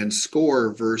and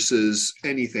score versus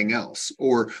anything else.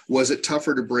 Or was it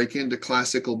tougher to break into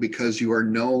classical because you are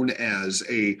known as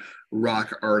a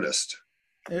rock artist?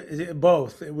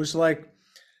 Both. It was like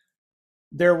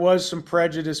there was some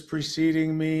prejudice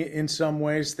preceding me in some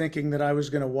ways, thinking that I was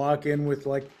going to walk in with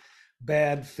like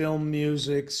bad film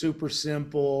music, super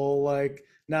simple, like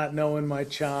not knowing my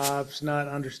chops, not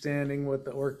understanding what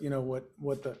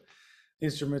the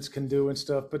instruments can do and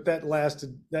stuff. But that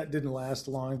didn't last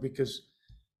long, because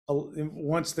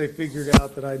once they figured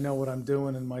out that I know what I'm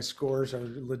doing and my scores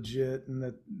are legit, and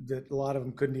that a lot of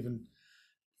them couldn't even,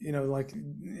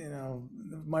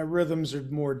 my rhythms are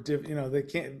more they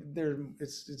can't,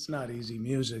 it's not easy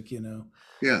music,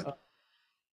 Yeah.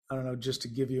 I don't know, just to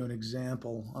give you an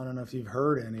example, I don't know if you've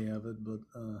heard any of it, but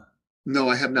no,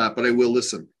 I have not, but I will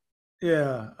listen.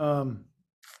 Yeah.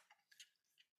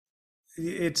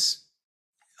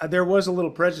 There was a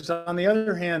little prejudice. On the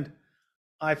other hand,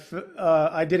 I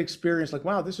did experience like,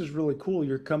 wow, this is really cool.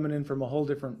 You're coming in from a whole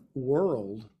different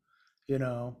world,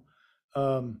 and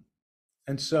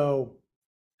so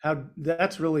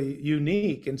that's really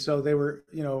unique. And so they were,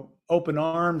 open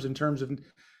arms in terms of,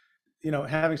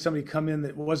 having somebody come in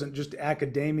that wasn't just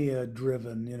academia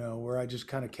driven, where I just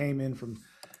kind of came in from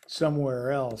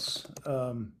somewhere else.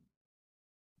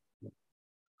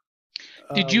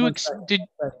 Did you hold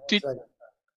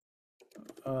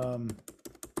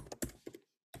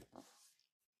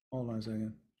on a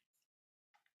second.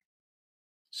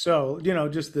 So,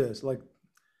 just this, like,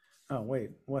 oh wait,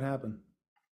 what happened?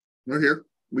 We're here.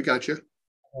 We got you.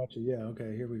 Gotcha. Yeah.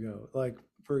 Okay. Here we go. Like,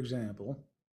 for example,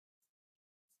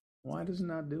 why does it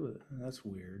not do it? That's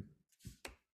weird.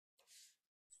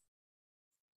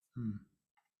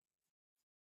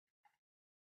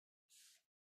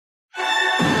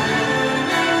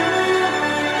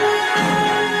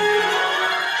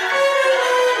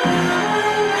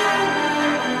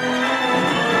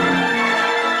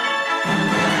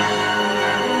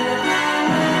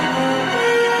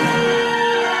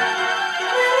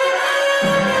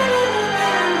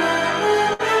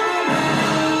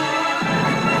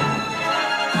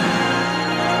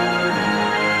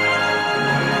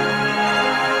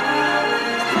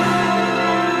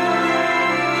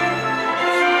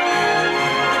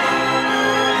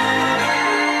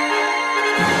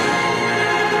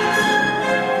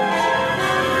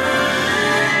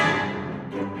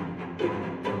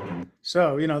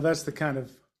 So, that's the kind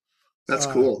of. That's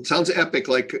cool. Sounds epic.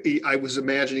 Like I was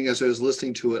imagining as I was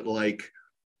listening to it, like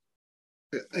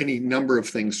any number of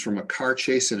things from a car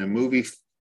chase in a movie,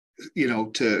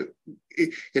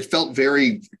 it felt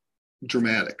very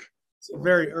dramatic. It's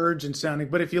very urgent sounding.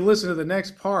 But if you listen to the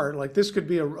next part, like this could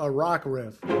be a rock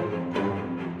riff.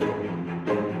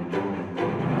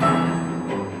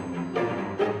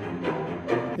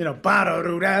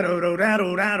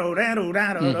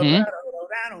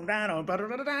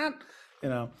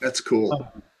 That's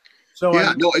cool. So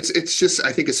it's just,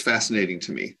 I think it's fascinating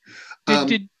to me.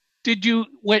 Did you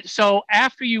wait? So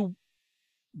after you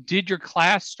did your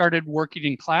class, started working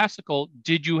in classical,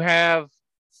 did you have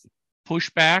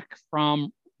pushback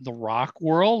from the rock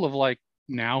world of like,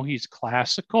 now he's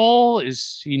classical?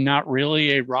 Is he not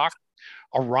really a rock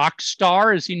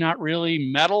star? Is he not really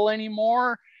metal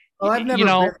anymore? Well,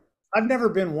 I've never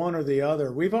been one or the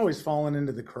other. We've always fallen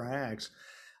into the cracks.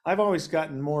 I've always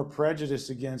gotten more prejudiced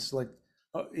against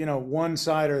one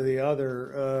side or the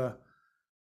other.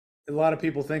 A lot of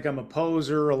people think I'm a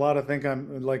poser. A lot of think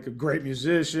I'm like a great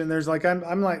musician. There's like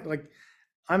I'm like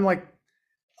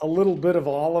a little bit of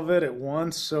all of it at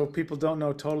once, so people don't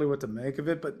know totally what to make of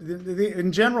it. But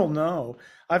in general, no.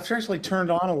 I've actually turned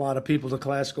on a lot of people to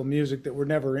classical music that were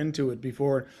never into it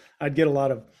before. I'd get a lot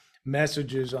of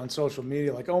messages on social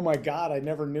media like, "Oh my God, I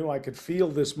never knew I could feel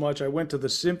this much. I went to the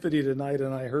symphony tonight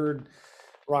and I heard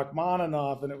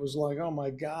Rachmaninoff, and it was like, oh my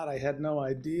God, I had no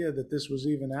idea that this was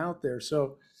even out there."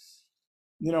 So,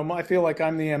 I feel like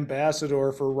I'm the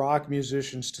ambassador for rock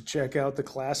musicians to check out the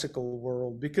classical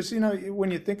world because, when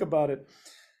you think about it,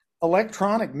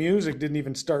 electronic music didn't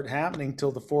even start happening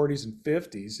till the 40s and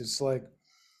 50s. It's like,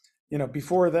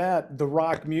 before that, the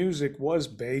rock music was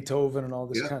Beethoven and all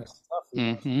this kind of stuff.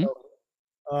 Mm-hmm.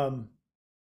 So,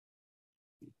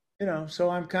 so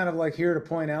I'm kind of like here to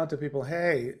point out to people,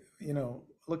 hey,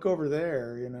 look over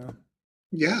there,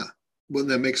 Yeah. Well,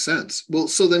 that makes sense. Well,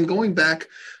 so then going back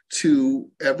to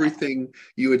everything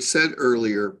you had said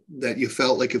earlier, that you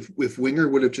felt like if Winger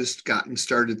would have just gotten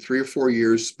started 3 or 4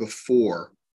 years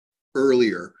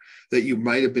earlier, that you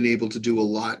might have been able to do a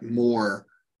lot more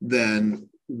than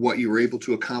what you were able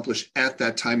to accomplish at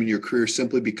that time in your career,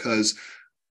 simply because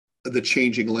of the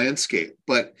changing landscape.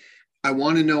 But I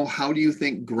want to know, how do you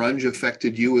think grunge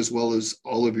affected you as well as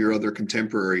all of your other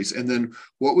contemporaries? And then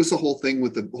what was the whole thing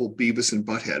with the whole Beavis and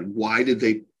Butthead? Why did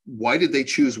they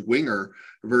choose Winger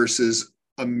versus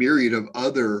a myriad of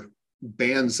other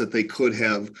bands that they could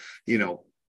have,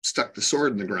 stuck the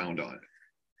sword in the ground on?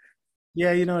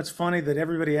 Yeah, it's funny that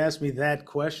everybody asks me that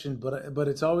question, but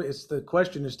it's the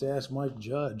question is to ask Mike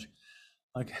Judge.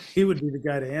 Like, he would be the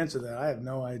guy to answer that. I have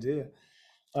no idea.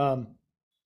 The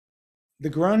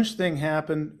grunge thing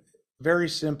happened very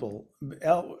simple.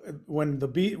 When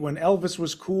Elvis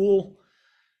was cool,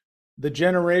 the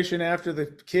generation after the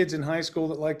kids in high school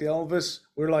that liked Elvis,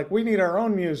 we're like, we need our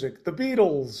own music, the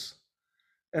Beatles.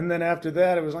 And then after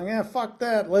that, it was like, yeah, fuck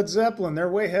that, Led Zeppelin, they're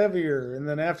way heavier. And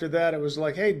then after that, it was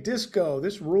like, hey, disco,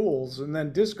 this rules. And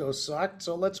then disco sucked,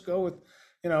 so let's go with,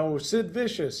 Sid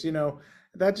Vicious.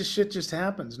 That shit just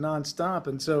happens nonstop.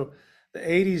 And so the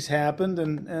 80s happened,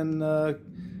 and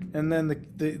then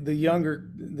the younger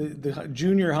the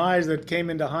junior highs that came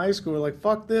into high school were like,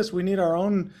 fuck this, we need our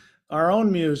own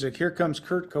music. Here comes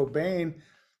Kurt Cobain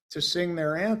to sing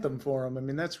their anthem for them. I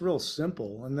mean, that's real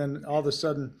simple. And then all of a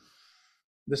sudden,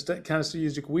 this kind of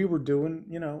music we were doing,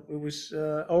 it was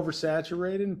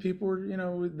oversaturated, and people were,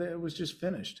 it was just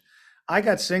finished. I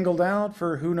got singled out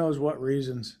for who knows what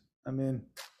reasons. I mean,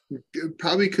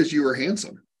 probably because you were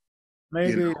handsome.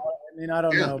 Maybe. I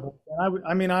don't know.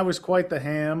 But I was quite the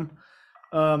ham.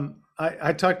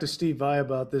 I talked to Steve Vai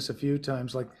about this a few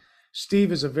times. Like,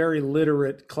 Steve is a very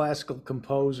literate classical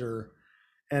composer,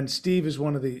 and Steve is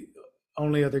one of the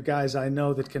only other guys I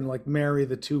know that can like marry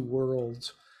the two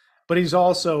worlds. But he's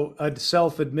also a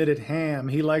self-admitted ham.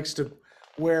 He likes to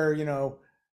wear,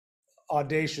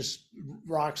 audacious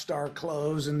rock star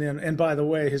clothes, and by the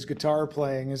way, his guitar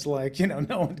playing is like,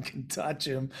 no one can touch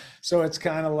him. So it's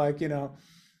kind of like,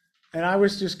 and I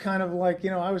was just kind of like,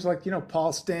 I was like,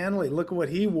 Paul Stanley, look at what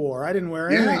he wore. I didn't wear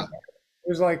anything. Yeah. It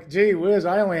was like, gee whiz,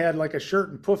 I only had like a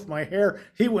shirt and puffed my hair.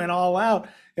 He went all out,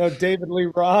 David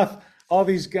Lee Roth, all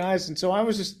these guys. And so I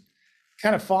was just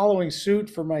kind of following suit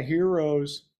for my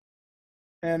heroes.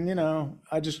 And,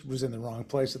 I just was in the wrong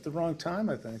place at the wrong time,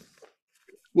 I think.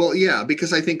 Well, yeah,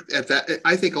 because I think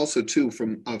I think also too,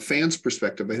 from a fan's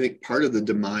perspective, I think part of the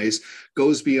demise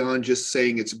goes beyond just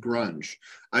saying it's grunge.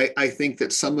 I think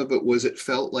that some of it was, it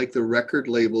felt like the record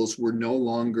labels were no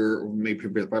longer, or maybe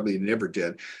probably never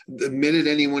did. The minute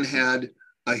anyone had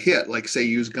a hit, like say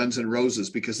use Guns N' Roses,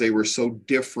 because they were so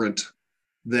different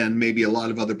than maybe a lot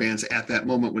of other bands at that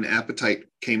moment when Appetite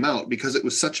came out, because it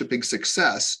was such a big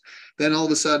success. Then all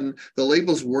of a sudden the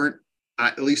labels weren't,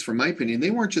 at least from my opinion,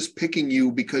 they weren't just picking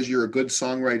you because you're a good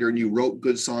songwriter and you wrote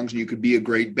good songs and you could be a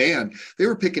great band. They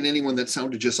were picking anyone that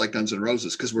sounded just like Guns N'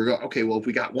 Roses, because we're going, okay, well, if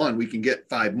we got one, we can get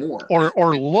 5 more.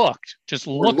 Or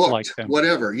looked like them.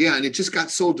 Whatever. Yeah. And it just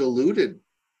got so diluted.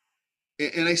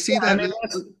 And I see that. I mean,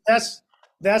 that's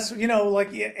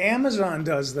like Amazon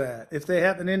does that. If they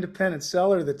have an independent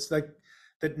seller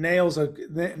that nails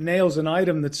an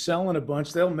item that's selling a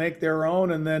bunch, they'll make their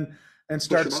own and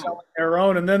start selling their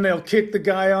own, and then they'll kick the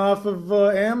guy off of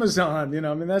Amazon.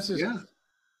 I mean, that's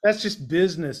just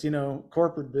business,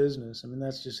 corporate business. I mean,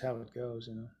 that's just how it goes.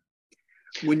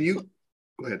 When you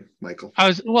go ahead, Michael.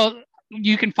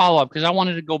 You can follow up, because I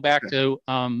wanted to go back to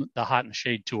the Hot in the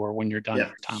Shade tour when you're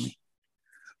done, Tommy.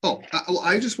 Oh,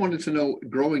 I just wanted to know,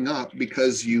 growing up,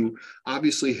 because you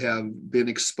obviously have been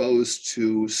exposed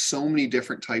to so many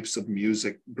different types of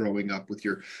music growing up with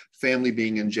your family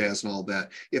being in jazz and all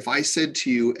that. If I said to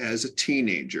you as a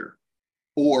teenager,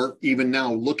 or even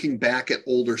now looking back at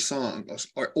older songs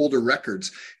or older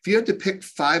records, if you had to pick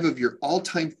 5 of your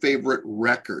all-time favorite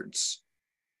records,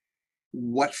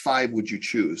 what 5 would you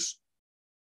choose?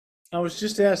 I was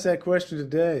just asked that question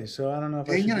today, so I don't know if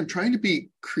I'm trying to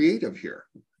be creative here.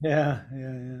 Yeah.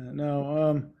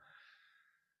 No.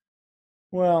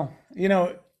 Well,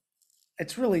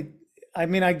 it's really, I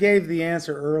mean, I gave the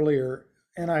answer earlier,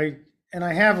 and I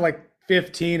have like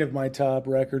 15 of my top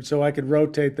records, so I could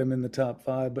rotate them in the top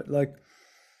 5, but like,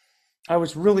 I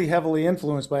was really heavily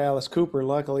influenced by Alice Cooper.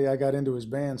 Luckily, I got into his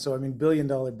band. So, I mean, Billion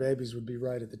Dollar Babies would be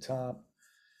right at the top.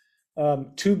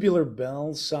 Tubular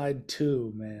Bells, side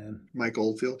 2, man. Mike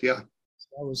Oldfield, yeah.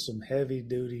 That was some heavy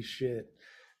duty shit.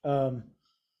 There's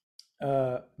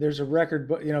a record,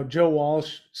 but Joe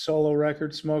Walsh solo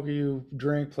record, Smoker You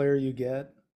Drink, Player You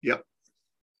Get. Yep.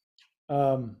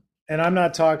 And I'm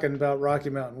not talking about Rocky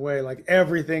Mountain Way, like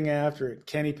everything after it.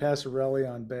 Kenny Passarelli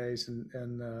on bass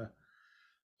and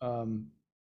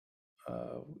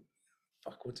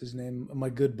what's his name? My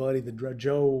good buddy,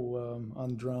 Joe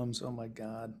on drums. Oh my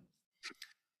God.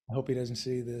 I hope he doesn't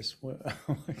see this. Oh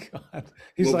my God.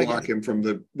 We'll block him from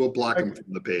the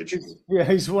page.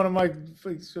 He's one of my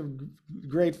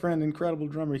great friend, incredible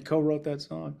drummer. He co-wrote that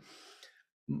song,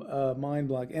 Mind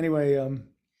Block. Anyway,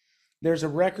 there's a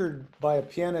record by a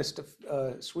pianist,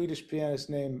 a Swedish pianist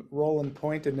named Roland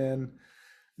Pointinen,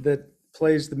 that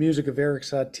plays the music of Erik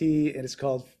Satie, and it's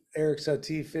called Erik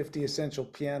Satie 50 Essential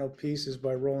Piano Pieces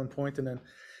by Roland Pointinen.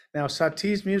 Now,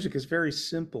 Satie's music is very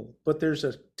simple, but there's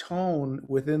a tone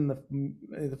within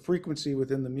the frequency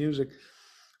within the music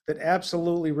that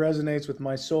absolutely resonates with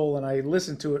my soul, and I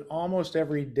listen to it almost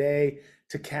every day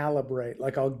to calibrate.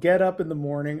 Like, I'll get up in the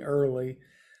morning early,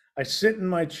 I sit in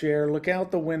my chair, look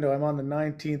out the window. I'm on the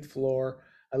 19th floor.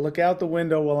 I look out the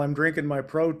window while I'm drinking my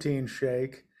protein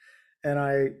shake, and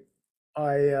I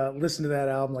listen to that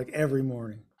album like every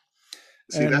morning.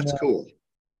 See, that's cool.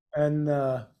 And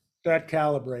that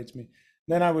calibrates me.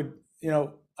 Then I would,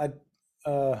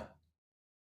 I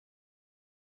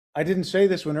didn't say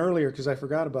this one earlier because I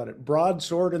forgot about it.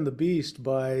 Broadsword and the Beast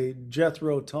by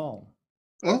Jethro Tull.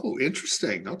 Oh,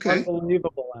 interesting. Okay.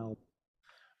 Unbelievable album.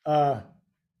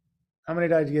 How many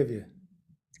did I give you?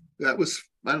 That was,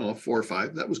 I don't know, 4 or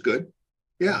 5. That was good.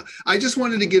 Yeah. I just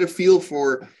wanted to get a feel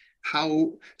for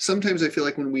how sometimes I feel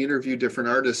like when we interview different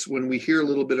artists, when we hear a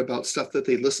little bit about stuff that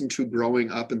they listened to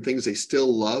growing up and things they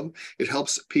still love, it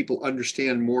helps people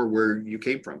understand more where you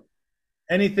came from.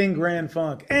 Anything Grand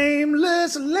Funk.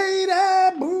 Aimless lady.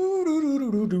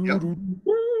 Yep.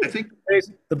 I think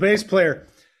the bass player,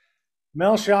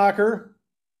 Mel Shocker,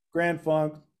 Grand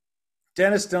Funk,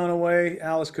 Dennis Dunaway,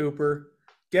 Alice Cooper,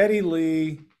 Geddy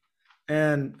Lee,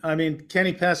 and I mean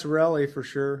Kenny Passarelli for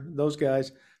sure. Those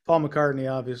guys. Paul McCartney,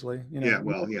 obviously. Yeah,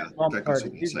 well, yeah. Paul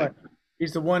McCartney.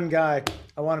 He's the one guy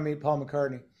I want to meet. Paul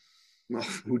McCartney. Well,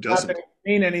 who doesn't? Not that it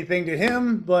mean anything to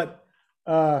him, but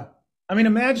I mean,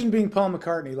 imagine being Paul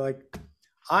McCartney. Like,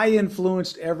 I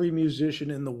influenced every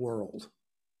musician in the world.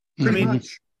 Pretty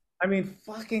much. I mean,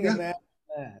 fucking imagine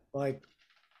that. Like,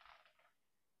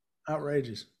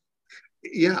 outrageous.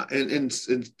 Yeah, and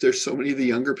there's so many of the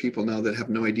younger people now that have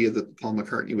no idea that Paul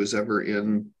McCartney was ever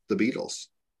in the Beatles.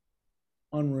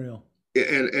 Unreal.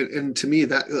 And to me,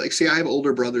 that, like, see, I have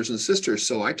older brothers and sisters,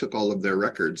 so I took all of their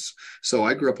records. So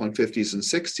I grew up on 50s and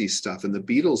 60s stuff, and the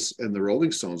Beatles and the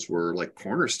Rolling Stones were like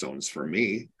cornerstones for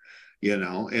me, and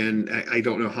I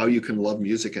don't know how you can love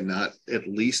music and not at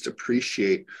least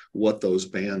appreciate what those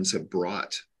bands have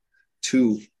brought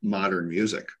to modern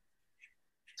music.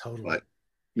 Totally. But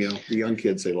the young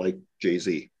kids, they like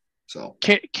Jay-Z. So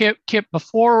Kip,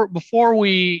 before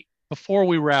we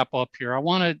wrap up here, I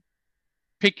want to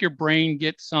pick your brain,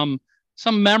 get some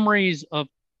memories of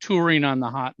touring on the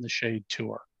Hot in the Shade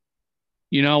tour.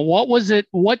 What was it?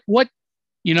 What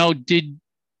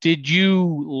did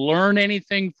you learn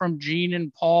anything from Gene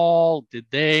and Paul? Did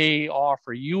they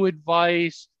offer you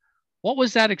advice? What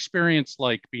was that experience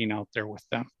like being out there with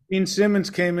them? Gene Simmons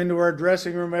came into our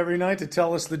dressing room every night to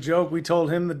tell us the joke we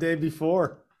told him the day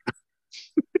before.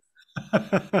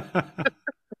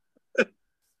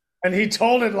 And he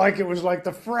told it like it was like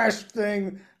the fresh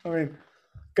thing. I mean,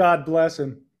 God bless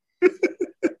him.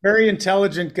 Very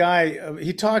intelligent guy.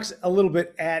 He talks a little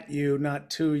bit at you, not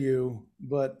to you,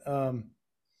 but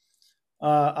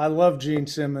I love Gene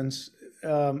Simmons.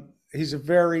 He's a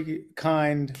very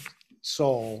kind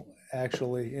soul,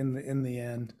 actually, in the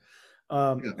end.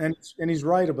 And he's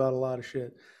right about a lot of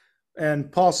shit.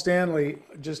 And Paul Stanley,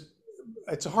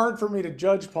 it's hard for me to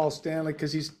judge Paul Stanley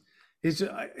because he's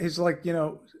like,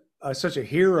 such a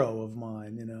hero of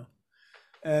mine,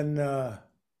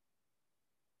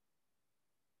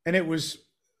 and it was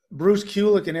Bruce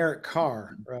Kulick and Eric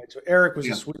Carr, right? So Eric was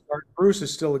a sweetheart. Bruce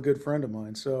is still a good friend of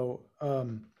mine. So,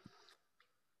 one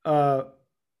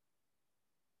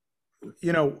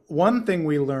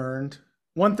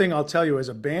thing I'll tell you as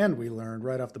a band we learned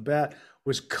right off the bat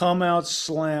was come out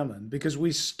slamming, because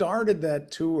we started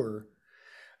that tour.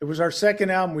 It was our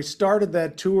second album. We started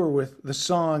that tour with the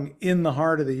song In the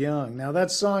Heart of the Young. Now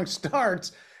that song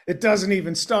starts, it doesn't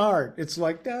even start. It's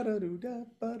like, da da do da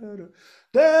ba da da.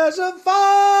 There's a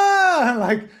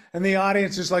fire, and the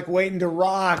audience is like waiting to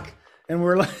rock. And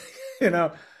we're like,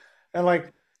 and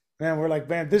like, man, we're like,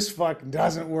 man, this fucking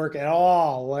doesn't work at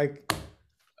all.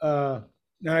 And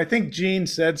I think Gene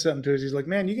said something to us. He's like,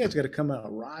 man, you guys got to come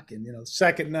out rocking.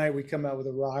 Second night we come out with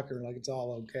a rocker, like it's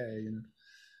all okay.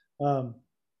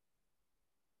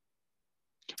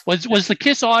 Was the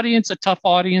Kiss audience a tough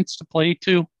audience to play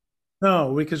to?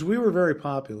 No, because we were very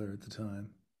popular at the time.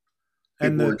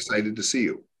 People were excited to see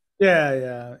you.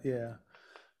 Yeah.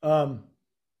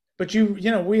 But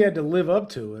we had to live up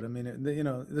to it. I mean,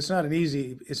 it's not an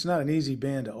easy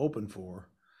band to open for,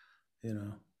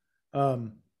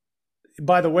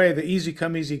 By the way, the Easy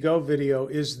Come Easy Go video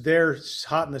is their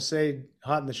Hot in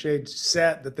the Shade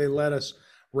set that they let us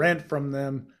rent from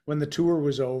them when the tour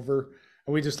was over.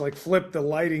 And we just flipped the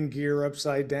lighting gear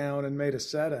upside down and made a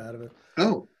set out of it.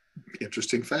 Oh,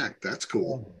 interesting fact. That's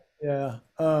cool. Yeah.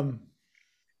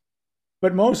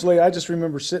 But mostly I just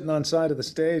remember sitting on side of the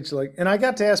stage, and I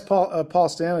got to ask Paul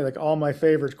Stanley, all my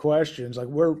favorite questions,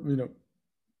 where,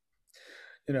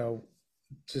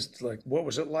 just what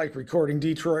was it like recording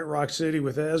Detroit Rock City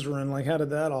with Ezra, and how did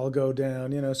that all go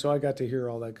down? So I got to hear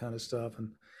all that kind of stuff.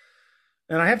 And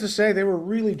I have to say, they were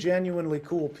really genuinely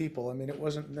cool people. I mean,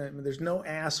 there's no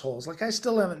assholes. I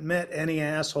still haven't met any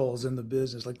assholes in the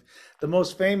business. The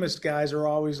most famous guys are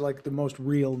always the most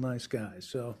real nice guys.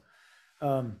 So,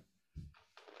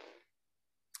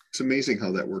 it's amazing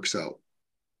how that works out.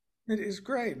 It is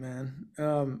great, man.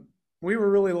 We were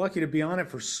really lucky to be on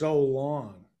it for so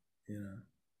long,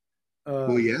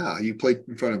 Well, yeah, you played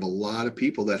in front of a lot of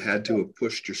people that had to have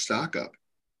pushed your stock up.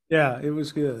 Yeah, it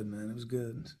was good, man. It was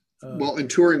good. Well, in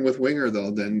touring with Winger,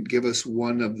 though, then give us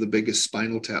one of the biggest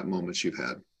Spinal Tap moments you've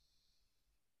had.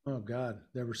 Oh God,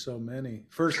 there were so many.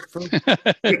 First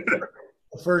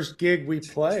first gig we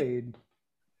played.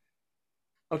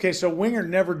 Okay, so Winger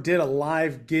never did a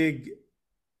live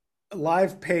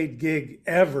paid gig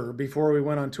ever before we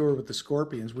went on tour with the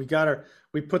Scorpions. We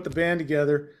put the band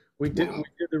together. We did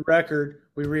the record.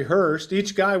 We rehearsed.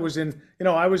 Each guy was in.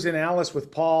 I was in Alice with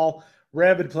Paul.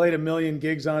 Reb had played 1 million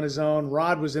gigs on his own.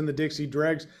 Rod was in the Dixie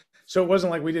Dregs. So it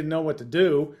wasn't like we didn't know what to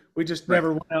do. We just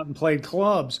never went out and played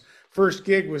clubs. First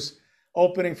gig was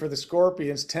opening for the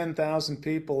Scorpions, 10,000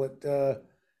 people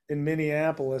in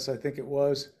Minneapolis, I think it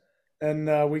was.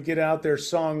 And we get out there,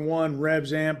 song 1,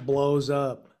 Reb's amp blows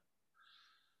up.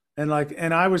 And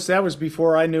that was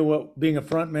before I knew what being a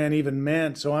front man even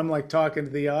meant. So I'm talking to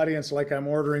the audience like I'm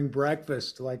ordering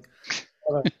breakfast, a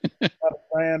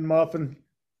bran muffin.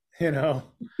 And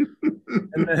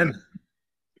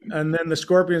then the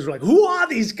Scorpions were like, "Who are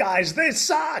these guys? They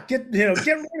suck. Get rid of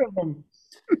them."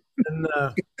 And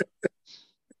a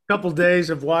couple days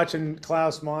of watching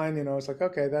Klaus Meine, it's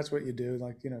okay, that's what you do.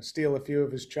 Steal a few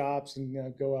of his chops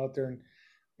and go out there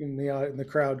and the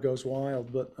crowd goes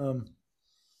wild. But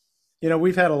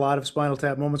we've had a lot of Spinal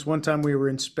Tap moments. One time we were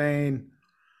in Spain,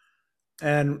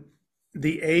 and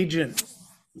the agent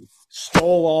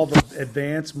stole all the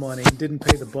advance money and didn't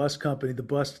pay the bus company. The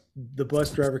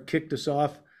bus driver kicked us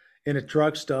off in a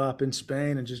truck stop in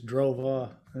Spain and just drove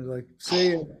off. I was like, see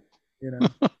you, you know.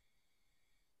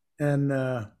 And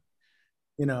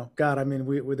you know, God, I mean,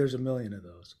 we there's a million of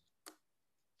those.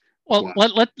 Well,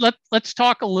 Wow. let's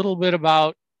talk a little bit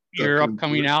about The your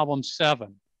upcoming album,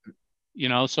 Seven. You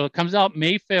know, so it comes out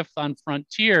May 5th on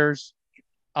Frontiers.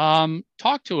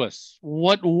 Talk to us.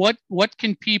 What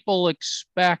can people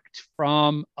expect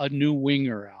from a new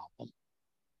Winger album?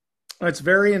 It's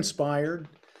very inspired.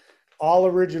 All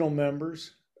original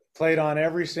members played on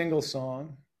every single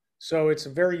song. So it's a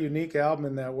very unique album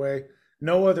in that way.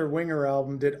 No other Winger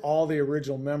album did all the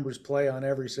original members play on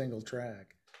every single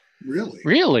track. Really?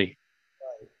 Really?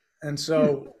 And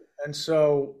so and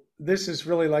so this is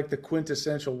really like the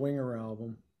quintessential Winger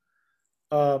album.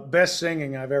 Best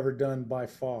singing I've ever done by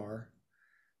far.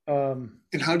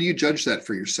 And how do you judge that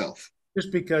for yourself?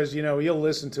 Just because, you know, you'll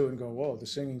listen to it and go, whoa, the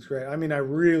singing's great. I mean, I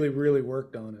really, really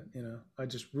worked on it. You know, I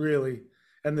just really,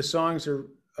 and the songs are,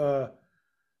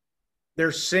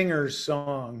 they're singers'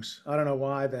 songs. I don't know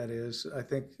why that is. I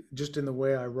think just in the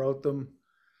way I wrote them.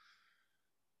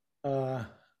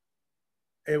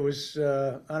 It was,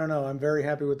 I don't know. I'm very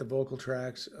happy with the vocal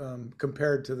tracks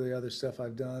compared to the other stuff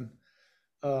I've done.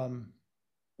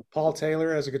 Paul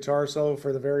Taylor has a guitar solo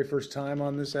for the very first time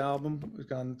on this album. It's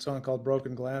got a song called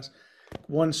Broken Glass.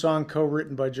 One song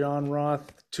co-written by John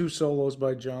Roth, 2 solos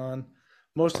by John.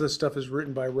 Most of the stuff is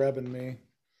written by Reb and me.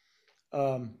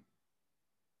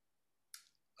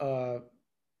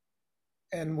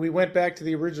 And we went back to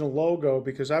the original logo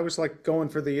because I was like going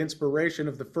for the inspiration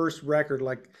of the first record,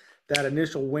 like that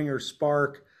initial Winger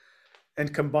spark,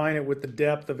 and combine it with the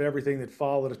depth of everything that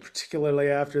followed, particularly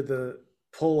after the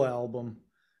Pull album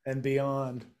and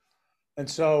beyond. And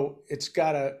so it's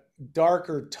got a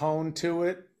darker tone to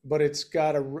it, but it's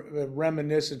got a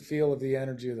reminiscent feel of the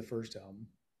energy of the first album.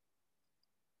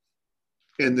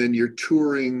 And then you're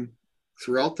touring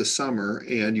throughout the summer,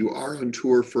 and you are on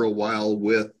tour for a while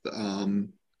with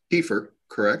Kiefer,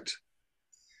 correct?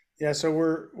 Yeah, so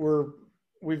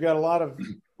we've got a lot of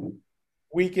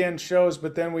weekend shows,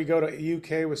 but then we go to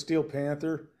UK with Steel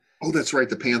Panther. Oh, that's right,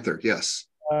 the Panther. Yes.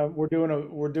 We're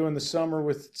doing the summer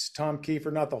with Tom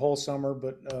Kiefer, not the whole summer,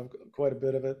 but quite a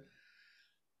bit of it.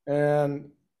 And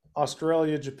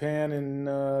Australia, Japan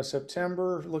in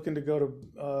September. Looking to go to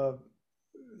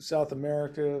South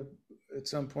America at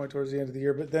some point towards the end of the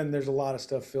year. But then there's a lot of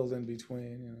stuff filled in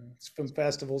between. You know, it's from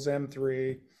festivals,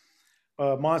 M3,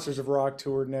 Monsters of Rock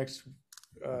tour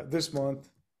this month,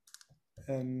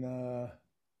 and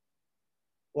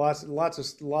lots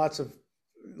of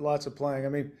playing. I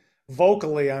mean,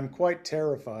 vocally, I'm quite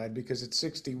terrified because at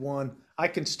 61, I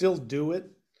can still do it,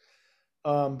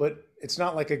 but it's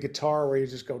not like a guitar where you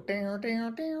just go down,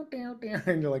 down, down, down, down,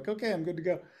 and you're like, okay, I'm good to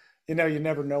go. You know, you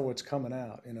never know what's coming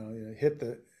out. You know, you hit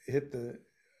the.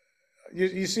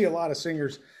 You see a lot of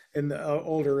singers in the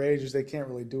older ages; they can't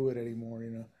really do it anymore.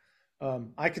 You know,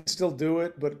 I can still do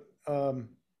it, but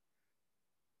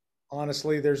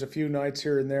honestly, there's a few nights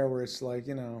here and there where it's like,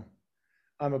 you know,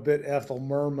 I'm a bit Ethel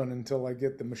Merman until I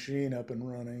get the machine up and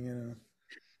running, you know.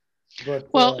 But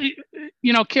well,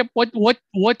 you know, Kip,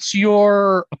 what's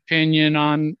your opinion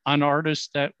on artists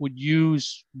that would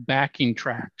use backing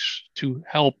tracks to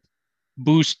help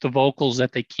boost the vocals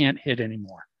that they can't hit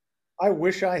anymore? I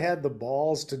wish I had the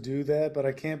balls to do that, but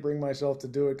I can't bring myself to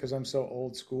do it because I'm so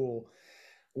old school.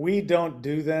 We don't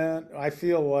do that. I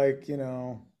feel like, you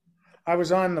know, I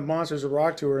was on the Monsters of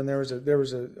Rock tour, and there was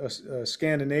a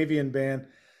Scandinavian band,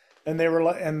 and they were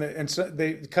like, and so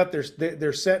they cut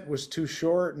their set was too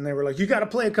short, and they were like, you got to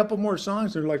play a couple more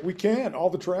songs. They're like, we can't.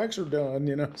 All the tracks are done.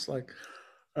 You know, it's like,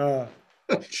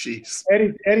 jeez.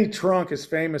 Eddie Trunk is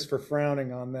famous for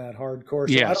frowning on that hardcore.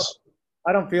 So yes.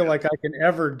 I don't feel like I can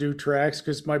ever do tracks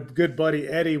because my good buddy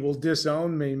Eddie will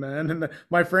disown me, man. And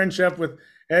my friendship with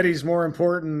Eddie's more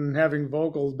important than having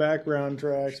vocals background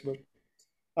tracks. But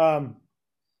on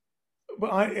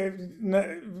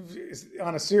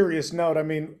a serious note, I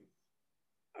mean,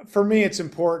 for me, it's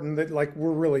important that like we're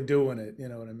really doing it. You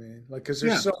know what I mean? Like, because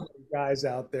there's so many guys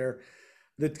out there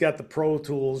that got the Pro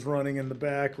Tools running in the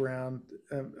background.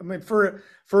 I mean, for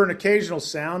an occasional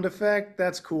sound effect,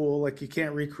 that's cool. Like you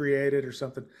can't recreate it or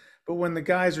something. But when the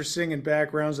guys are singing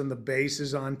backgrounds and the bass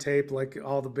is on tape, like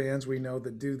all the bands we know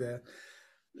that do that,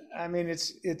 I mean,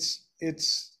 it's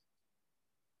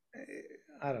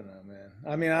I don't know, man.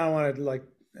 I mean, I don't want to like,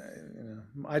 you know,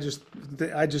 I just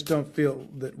don't feel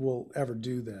that we'll ever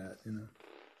do that, you know.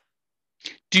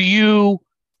 Do you,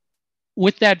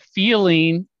 with that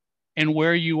feeling and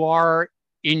where you are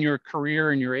in your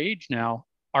career and your age now,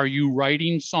 are you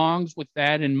writing songs with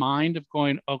that in mind of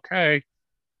going, okay,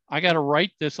 I got to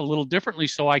write this a little differently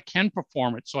so I can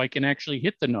perform it, so I can actually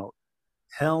hit the note.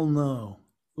 Hell no.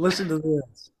 Listen to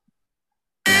this.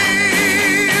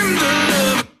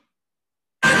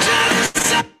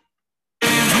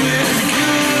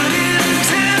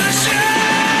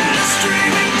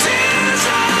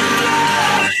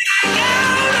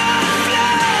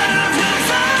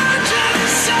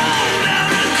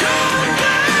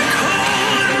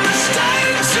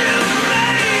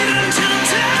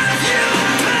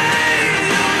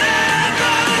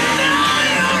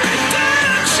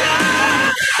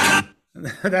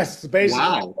 That's basically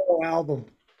the whole album.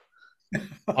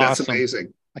 Awesome. That's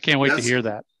amazing. I can't wait to hear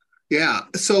that. Yeah.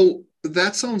 So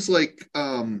that sounds like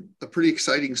a pretty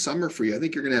exciting summer for you. I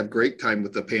think you're going to have great time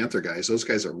with the Panther guys. Those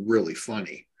guys are really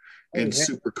funny and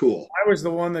super cool. I was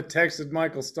the one that texted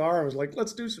Michael Starr. I was like,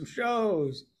 let's do some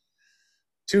shows.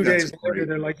 2 days later,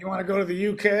 they're like, you want to go to the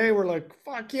UK? We're like,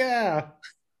 fuck yeah.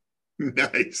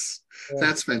 Nice. Yeah.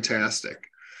 That's fantastic.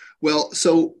 Well,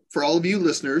 so for all of you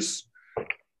listeners,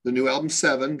 the new album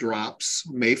 7 drops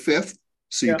May 5th.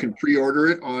 So you can pre-order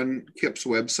it on Kip's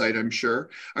website, I'm sure.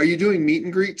 Are you doing meet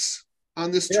and greets on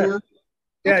this tour?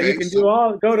 Yeah, okay, you can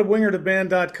go to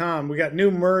wingertheband.com. We got new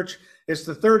merch. It's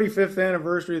the 35th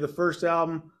anniversary of the first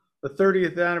album, the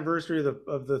 30th anniversary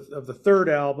of the third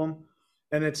album,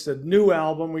 and it's a new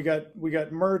album. We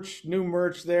got merch, new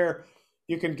merch there.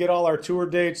 You can get all our tour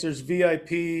dates. There's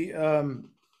VIP.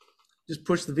 Just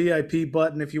push the VIP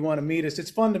button if you want to meet us.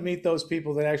 It's fun to meet those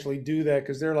people that actually do that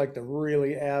because they're like the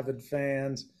really avid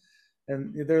fans,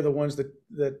 and they're the ones that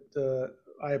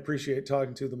I appreciate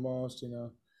talking to the most. You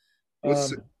know,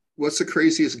 what's the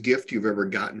craziest gift you've ever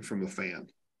gotten from a fan?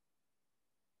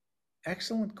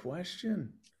 Excellent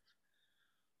question.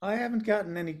 I haven't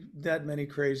gotten that many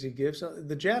crazy gifts.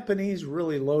 The Japanese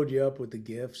really load you up with the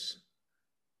gifts,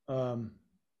 but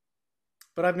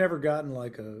I've never gotten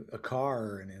like a car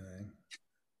or anything.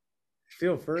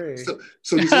 Feel free. So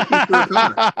he's looking for a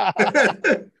car.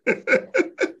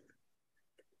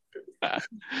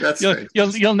 That's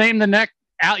you'll name the next.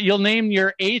 You'll name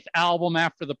your 8th album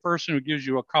after the person who gives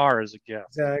you a car as a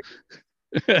gift. Exactly.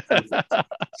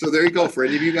 So there you go. For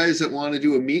any of you guys that want to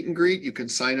do a meet and greet, you can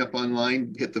sign up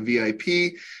online, hit the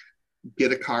VIP,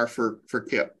 get a car for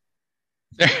Kip.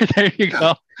 There you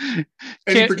go.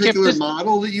 Any particular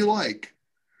model that you like?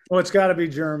 Well, it's got to be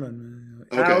German.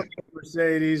 Okay. Audi,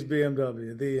 Mercedes,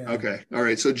 BMW. Okay. All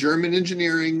right. So German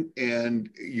engineering, and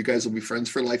you guys will be friends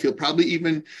for life. You'll probably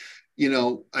even, I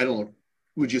don't know,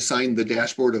 would you sign the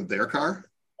dashboard of their car?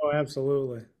 Oh,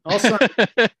 absolutely. I'll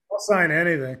sign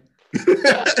anything.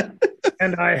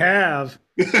 And I have.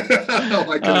 I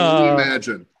can only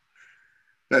imagine.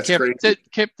 That's great.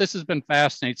 Kip, this has been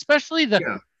fascinating, especially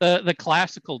the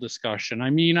classical discussion. I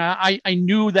mean, I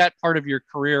knew that part of your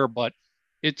career, but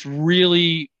it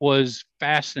really was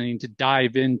fascinating to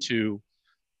dive into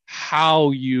how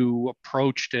you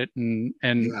approached it and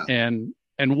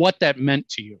what that meant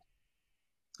to you.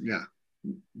 Yeah.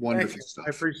 Wonderful stuff.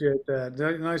 I appreciate that.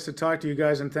 Nice to talk to you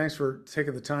guys, and thanks for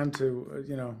taking the time to,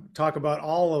 talk about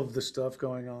all of the stuff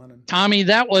going on. Tommy,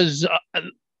 that was,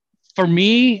 for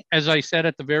me, as I said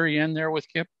at the very end there with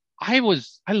Kip, I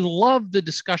love the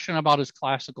discussion about his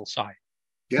classical side.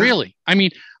 Yeah. Really. I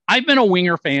mean, I've been a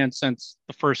Winger fan since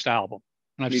the first album,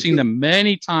 and I've seen them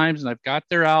many times, and I've got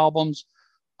their albums.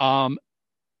 But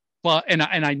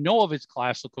I know of his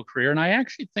classical career, and I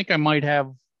actually think I might have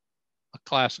a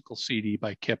classical CD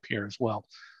by Kip here as well.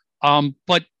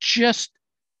 But just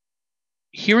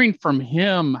hearing from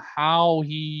him how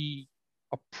he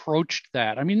approached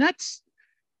that, I mean, that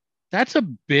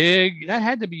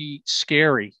had to be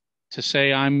scary to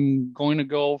say, I'm going to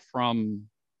go from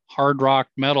hard rock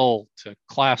metal to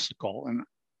classical, and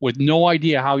with no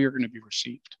idea how you're going to be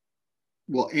received.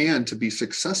 Well, and to be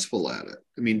successful at it.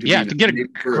 I mean, to get a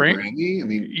Grammy. I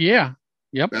mean, yeah,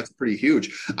 yep, that's pretty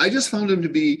huge. I just found him to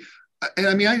be.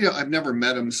 I mean, I've never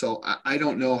met him, so I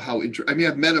don't know how.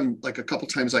 I've met him like a couple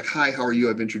times, like, "Hi, how are you?"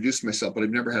 I've introduced myself, but I've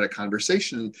never had a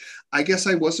conversation. I guess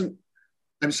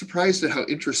I'm surprised at how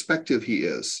introspective he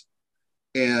is,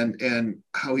 and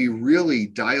how he really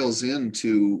dials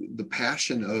into the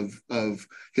passion of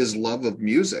his love of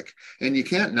music. And you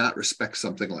can't not respect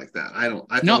something like that. I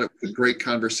thought it was a great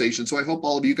conversation. So I hope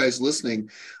all of you guys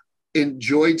listening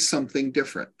enjoyed something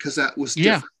different, because that was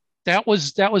different. That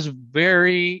was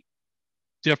very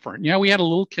different. Yeah, we had a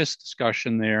little Kiss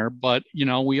discussion there, but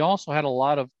we also had a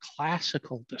lot of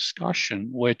classical discussion,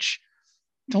 which,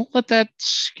 don't let that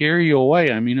scare you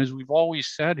away. I mean, as we've always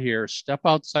said here, step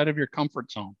outside of your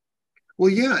comfort zone. Well,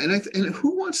 yeah, and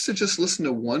who wants to just listen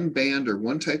to one band or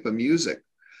one type of music?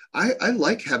 I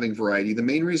like having variety. The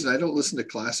main reason I don't listen to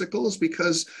classical is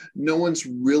because no one's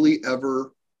really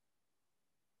ever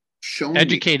shown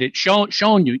educated,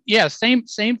 shown you. Yeah, same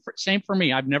for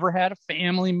me. I've never had a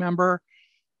family member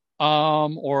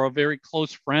or a very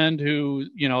close friend who,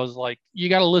 you know, is like, you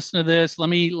got to listen to this. Let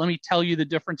me tell you the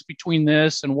difference between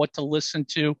this and what to listen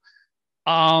to.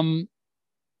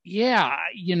 Yeah,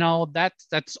 you know,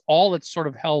 that's all that sort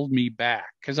of held me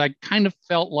back, because I kind of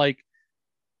felt like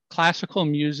classical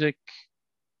music,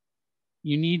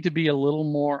 you need to be a little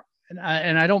more,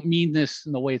 and I don't mean this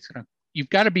in the way it's gonna, you've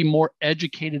got to be more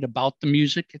educated about the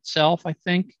music itself, I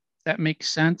think. That makes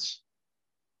sense.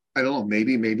 I don't know,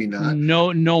 maybe not.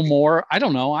 No more. I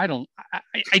don't know. I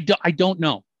don't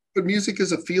know. But music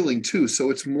is a feeling too,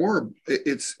 so it's more,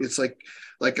 it's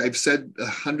like I've said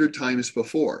 100 times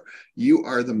before, you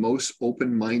are the most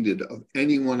open-minded of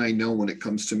anyone I know when it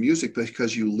comes to music,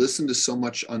 because you listen to so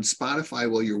much on Spotify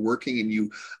while you're working, and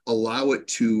you allow it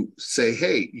to say,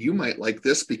 hey, you might like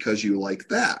this because you like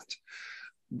that.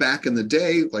 Back in the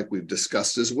day, like we've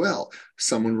discussed as well,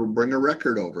 someone will bring a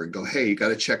record over and go, hey, you got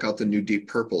to check out the new Deep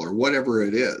Purple or whatever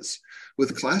it is.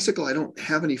 With classical, I don't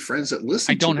have any friends that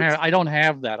listen to it. I don't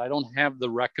have that. I don't have the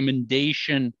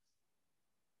recommendation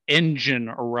engine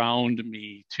around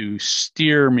me to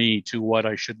steer me to what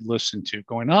I should listen to.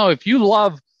 Going, oh, if you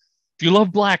love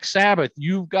Black Sabbath,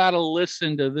 you've got to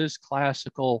listen to this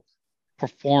classical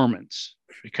performance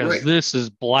because Right. This is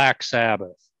Black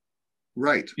Sabbath.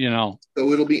 Right. You know.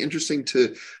 So it'll be interesting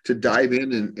to dive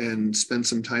in and spend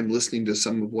some time listening to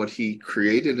some of what he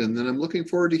created. And then I'm looking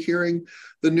forward to hearing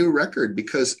the new record,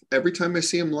 because every time I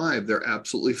see him live, they're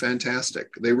absolutely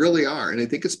fantastic. They really are. And I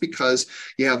think it's because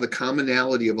you have the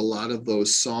commonality of a lot of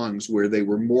those songs where they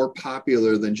were more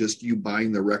popular than just you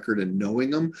buying the record and knowing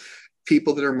them.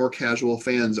 People that are more casual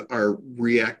fans are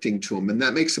reacting to them, and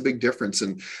that makes a big difference.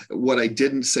 And what I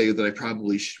didn't say that I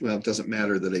probably, well, it doesn't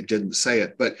matter that I didn't say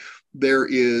it, but there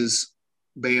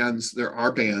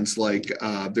are bands like,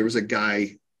 there was a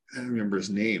guy, I don't remember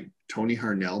his name, Tony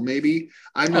Harnell, maybe.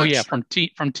 I'm not sure. from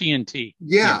TNT.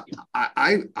 Yeah.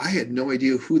 I had no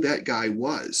idea who that guy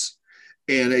was.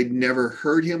 And I'd never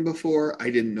heard him before. I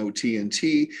didn't know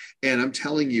TNT. And I'm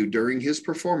telling you, during his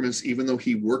performance, even though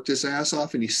he worked his ass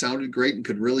off and he sounded great and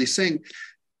could really sing,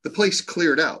 the place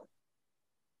cleared out.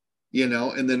 You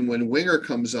know, and then when Winger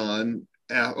comes on,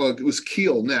 it was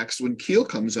Keel next. When Keel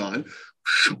comes on,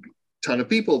 ton of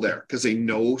people there because they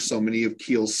know so many of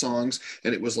Keel's songs,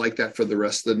 and it was like that for the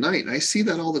rest of the night. And I see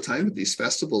that all the time at these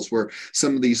festivals where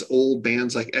some of these old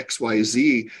bands like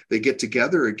XYZ, they get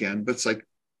together again, but it's like,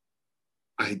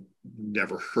 I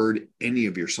never heard any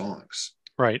of your songs.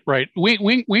 Right.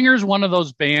 Winger's one of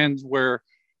those bands where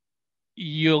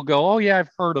you'll go, oh yeah,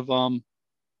 I've heard of them.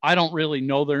 I don't really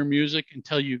know their music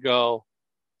until you go,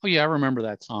 oh yeah, I remember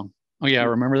that song. Oh yeah, I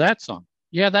remember that song.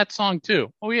 Yeah, that song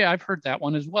too. Oh yeah, I've heard that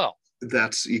one as well.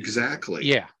 That's exactly.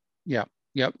 Yeah. Yep.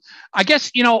 I guess,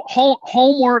 you know,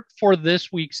 homework for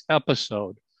this week's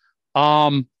episode.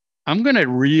 I'm going to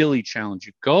really challenge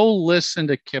you. Go listen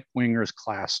to Kip Winger's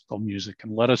classical music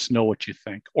and let us know what you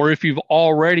think. Or if you've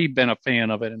already been a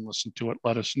fan of it and listened to it,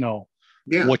 let us know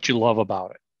what you love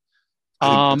about it.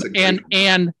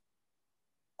 And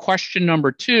question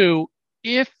number 2,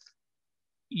 if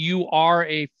you are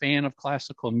a fan of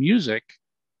classical music,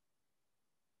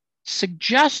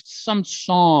 suggest some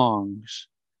songs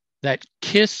that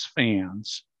Kiss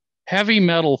fans, heavy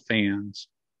metal fans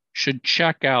should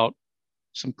check out.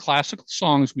 Some classical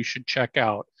songs we should check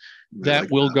out that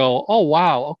will go, oh,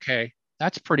 wow, okay,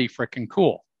 that's pretty freaking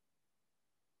cool.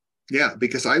 Yeah,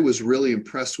 because I was really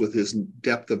impressed with his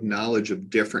depth of knowledge of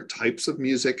different types of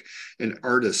music and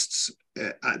artists.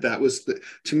 That was,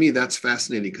 to me, that's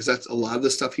fascinating, because that's a lot of the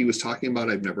stuff he was talking about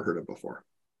I've never heard of before.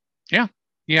 Yeah.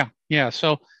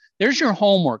 So there's your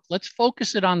homework. Let's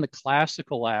focus it on the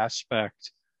classical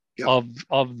aspect of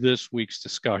this week's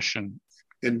discussion.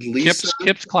 And Lisa,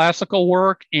 Kip's classical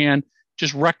work, and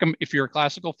just recommend, if you're a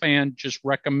classical fan, just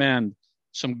recommend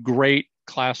some great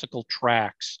classical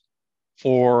tracks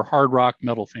for hard rock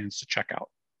metal fans to check out.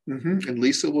 Mm-hmm. And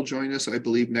Lisa will join us, I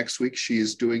believe, next week. She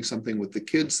is doing something with the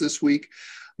kids this week.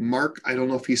 Mark, I don't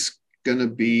know if he's going to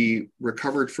be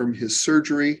recovered from his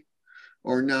surgery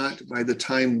or not by the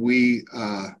time we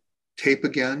tape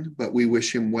again, but we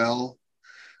wish him well.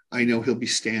 I know he'll be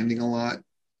standing a lot.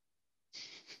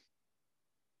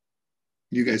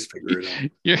 You guys figure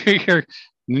it out.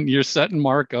 You're setting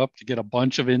Mark up to get a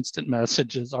bunch of instant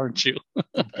messages, aren't you?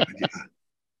 Yeah.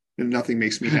 And nothing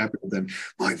makes me happier than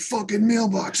my fucking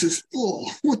mailbox is full.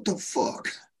 What the fuck?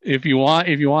 If you want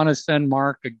to send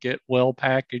Mark a get well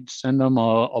package, send him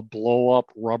a blow up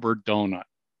rubber donut.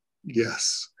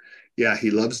 Yes. Yeah,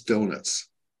 he loves donuts.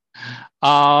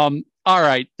 All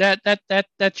right.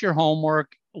 That's your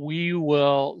homework. We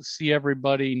will see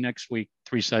everybody next week.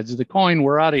 3 Sides of the Coin.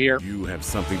 We're out of here. You have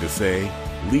something to say?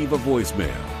 Leave a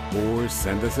voicemail or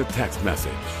send us a text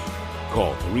message.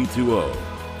 Call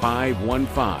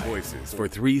 320-515. Voices for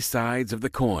 3 Sides of the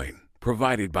Coin.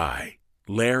 Provided by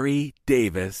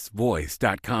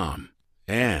LarryDavisVoice.com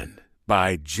and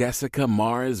by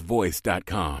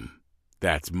JessicaMarsVoice.com.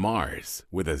 That's Mars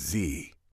with a Z.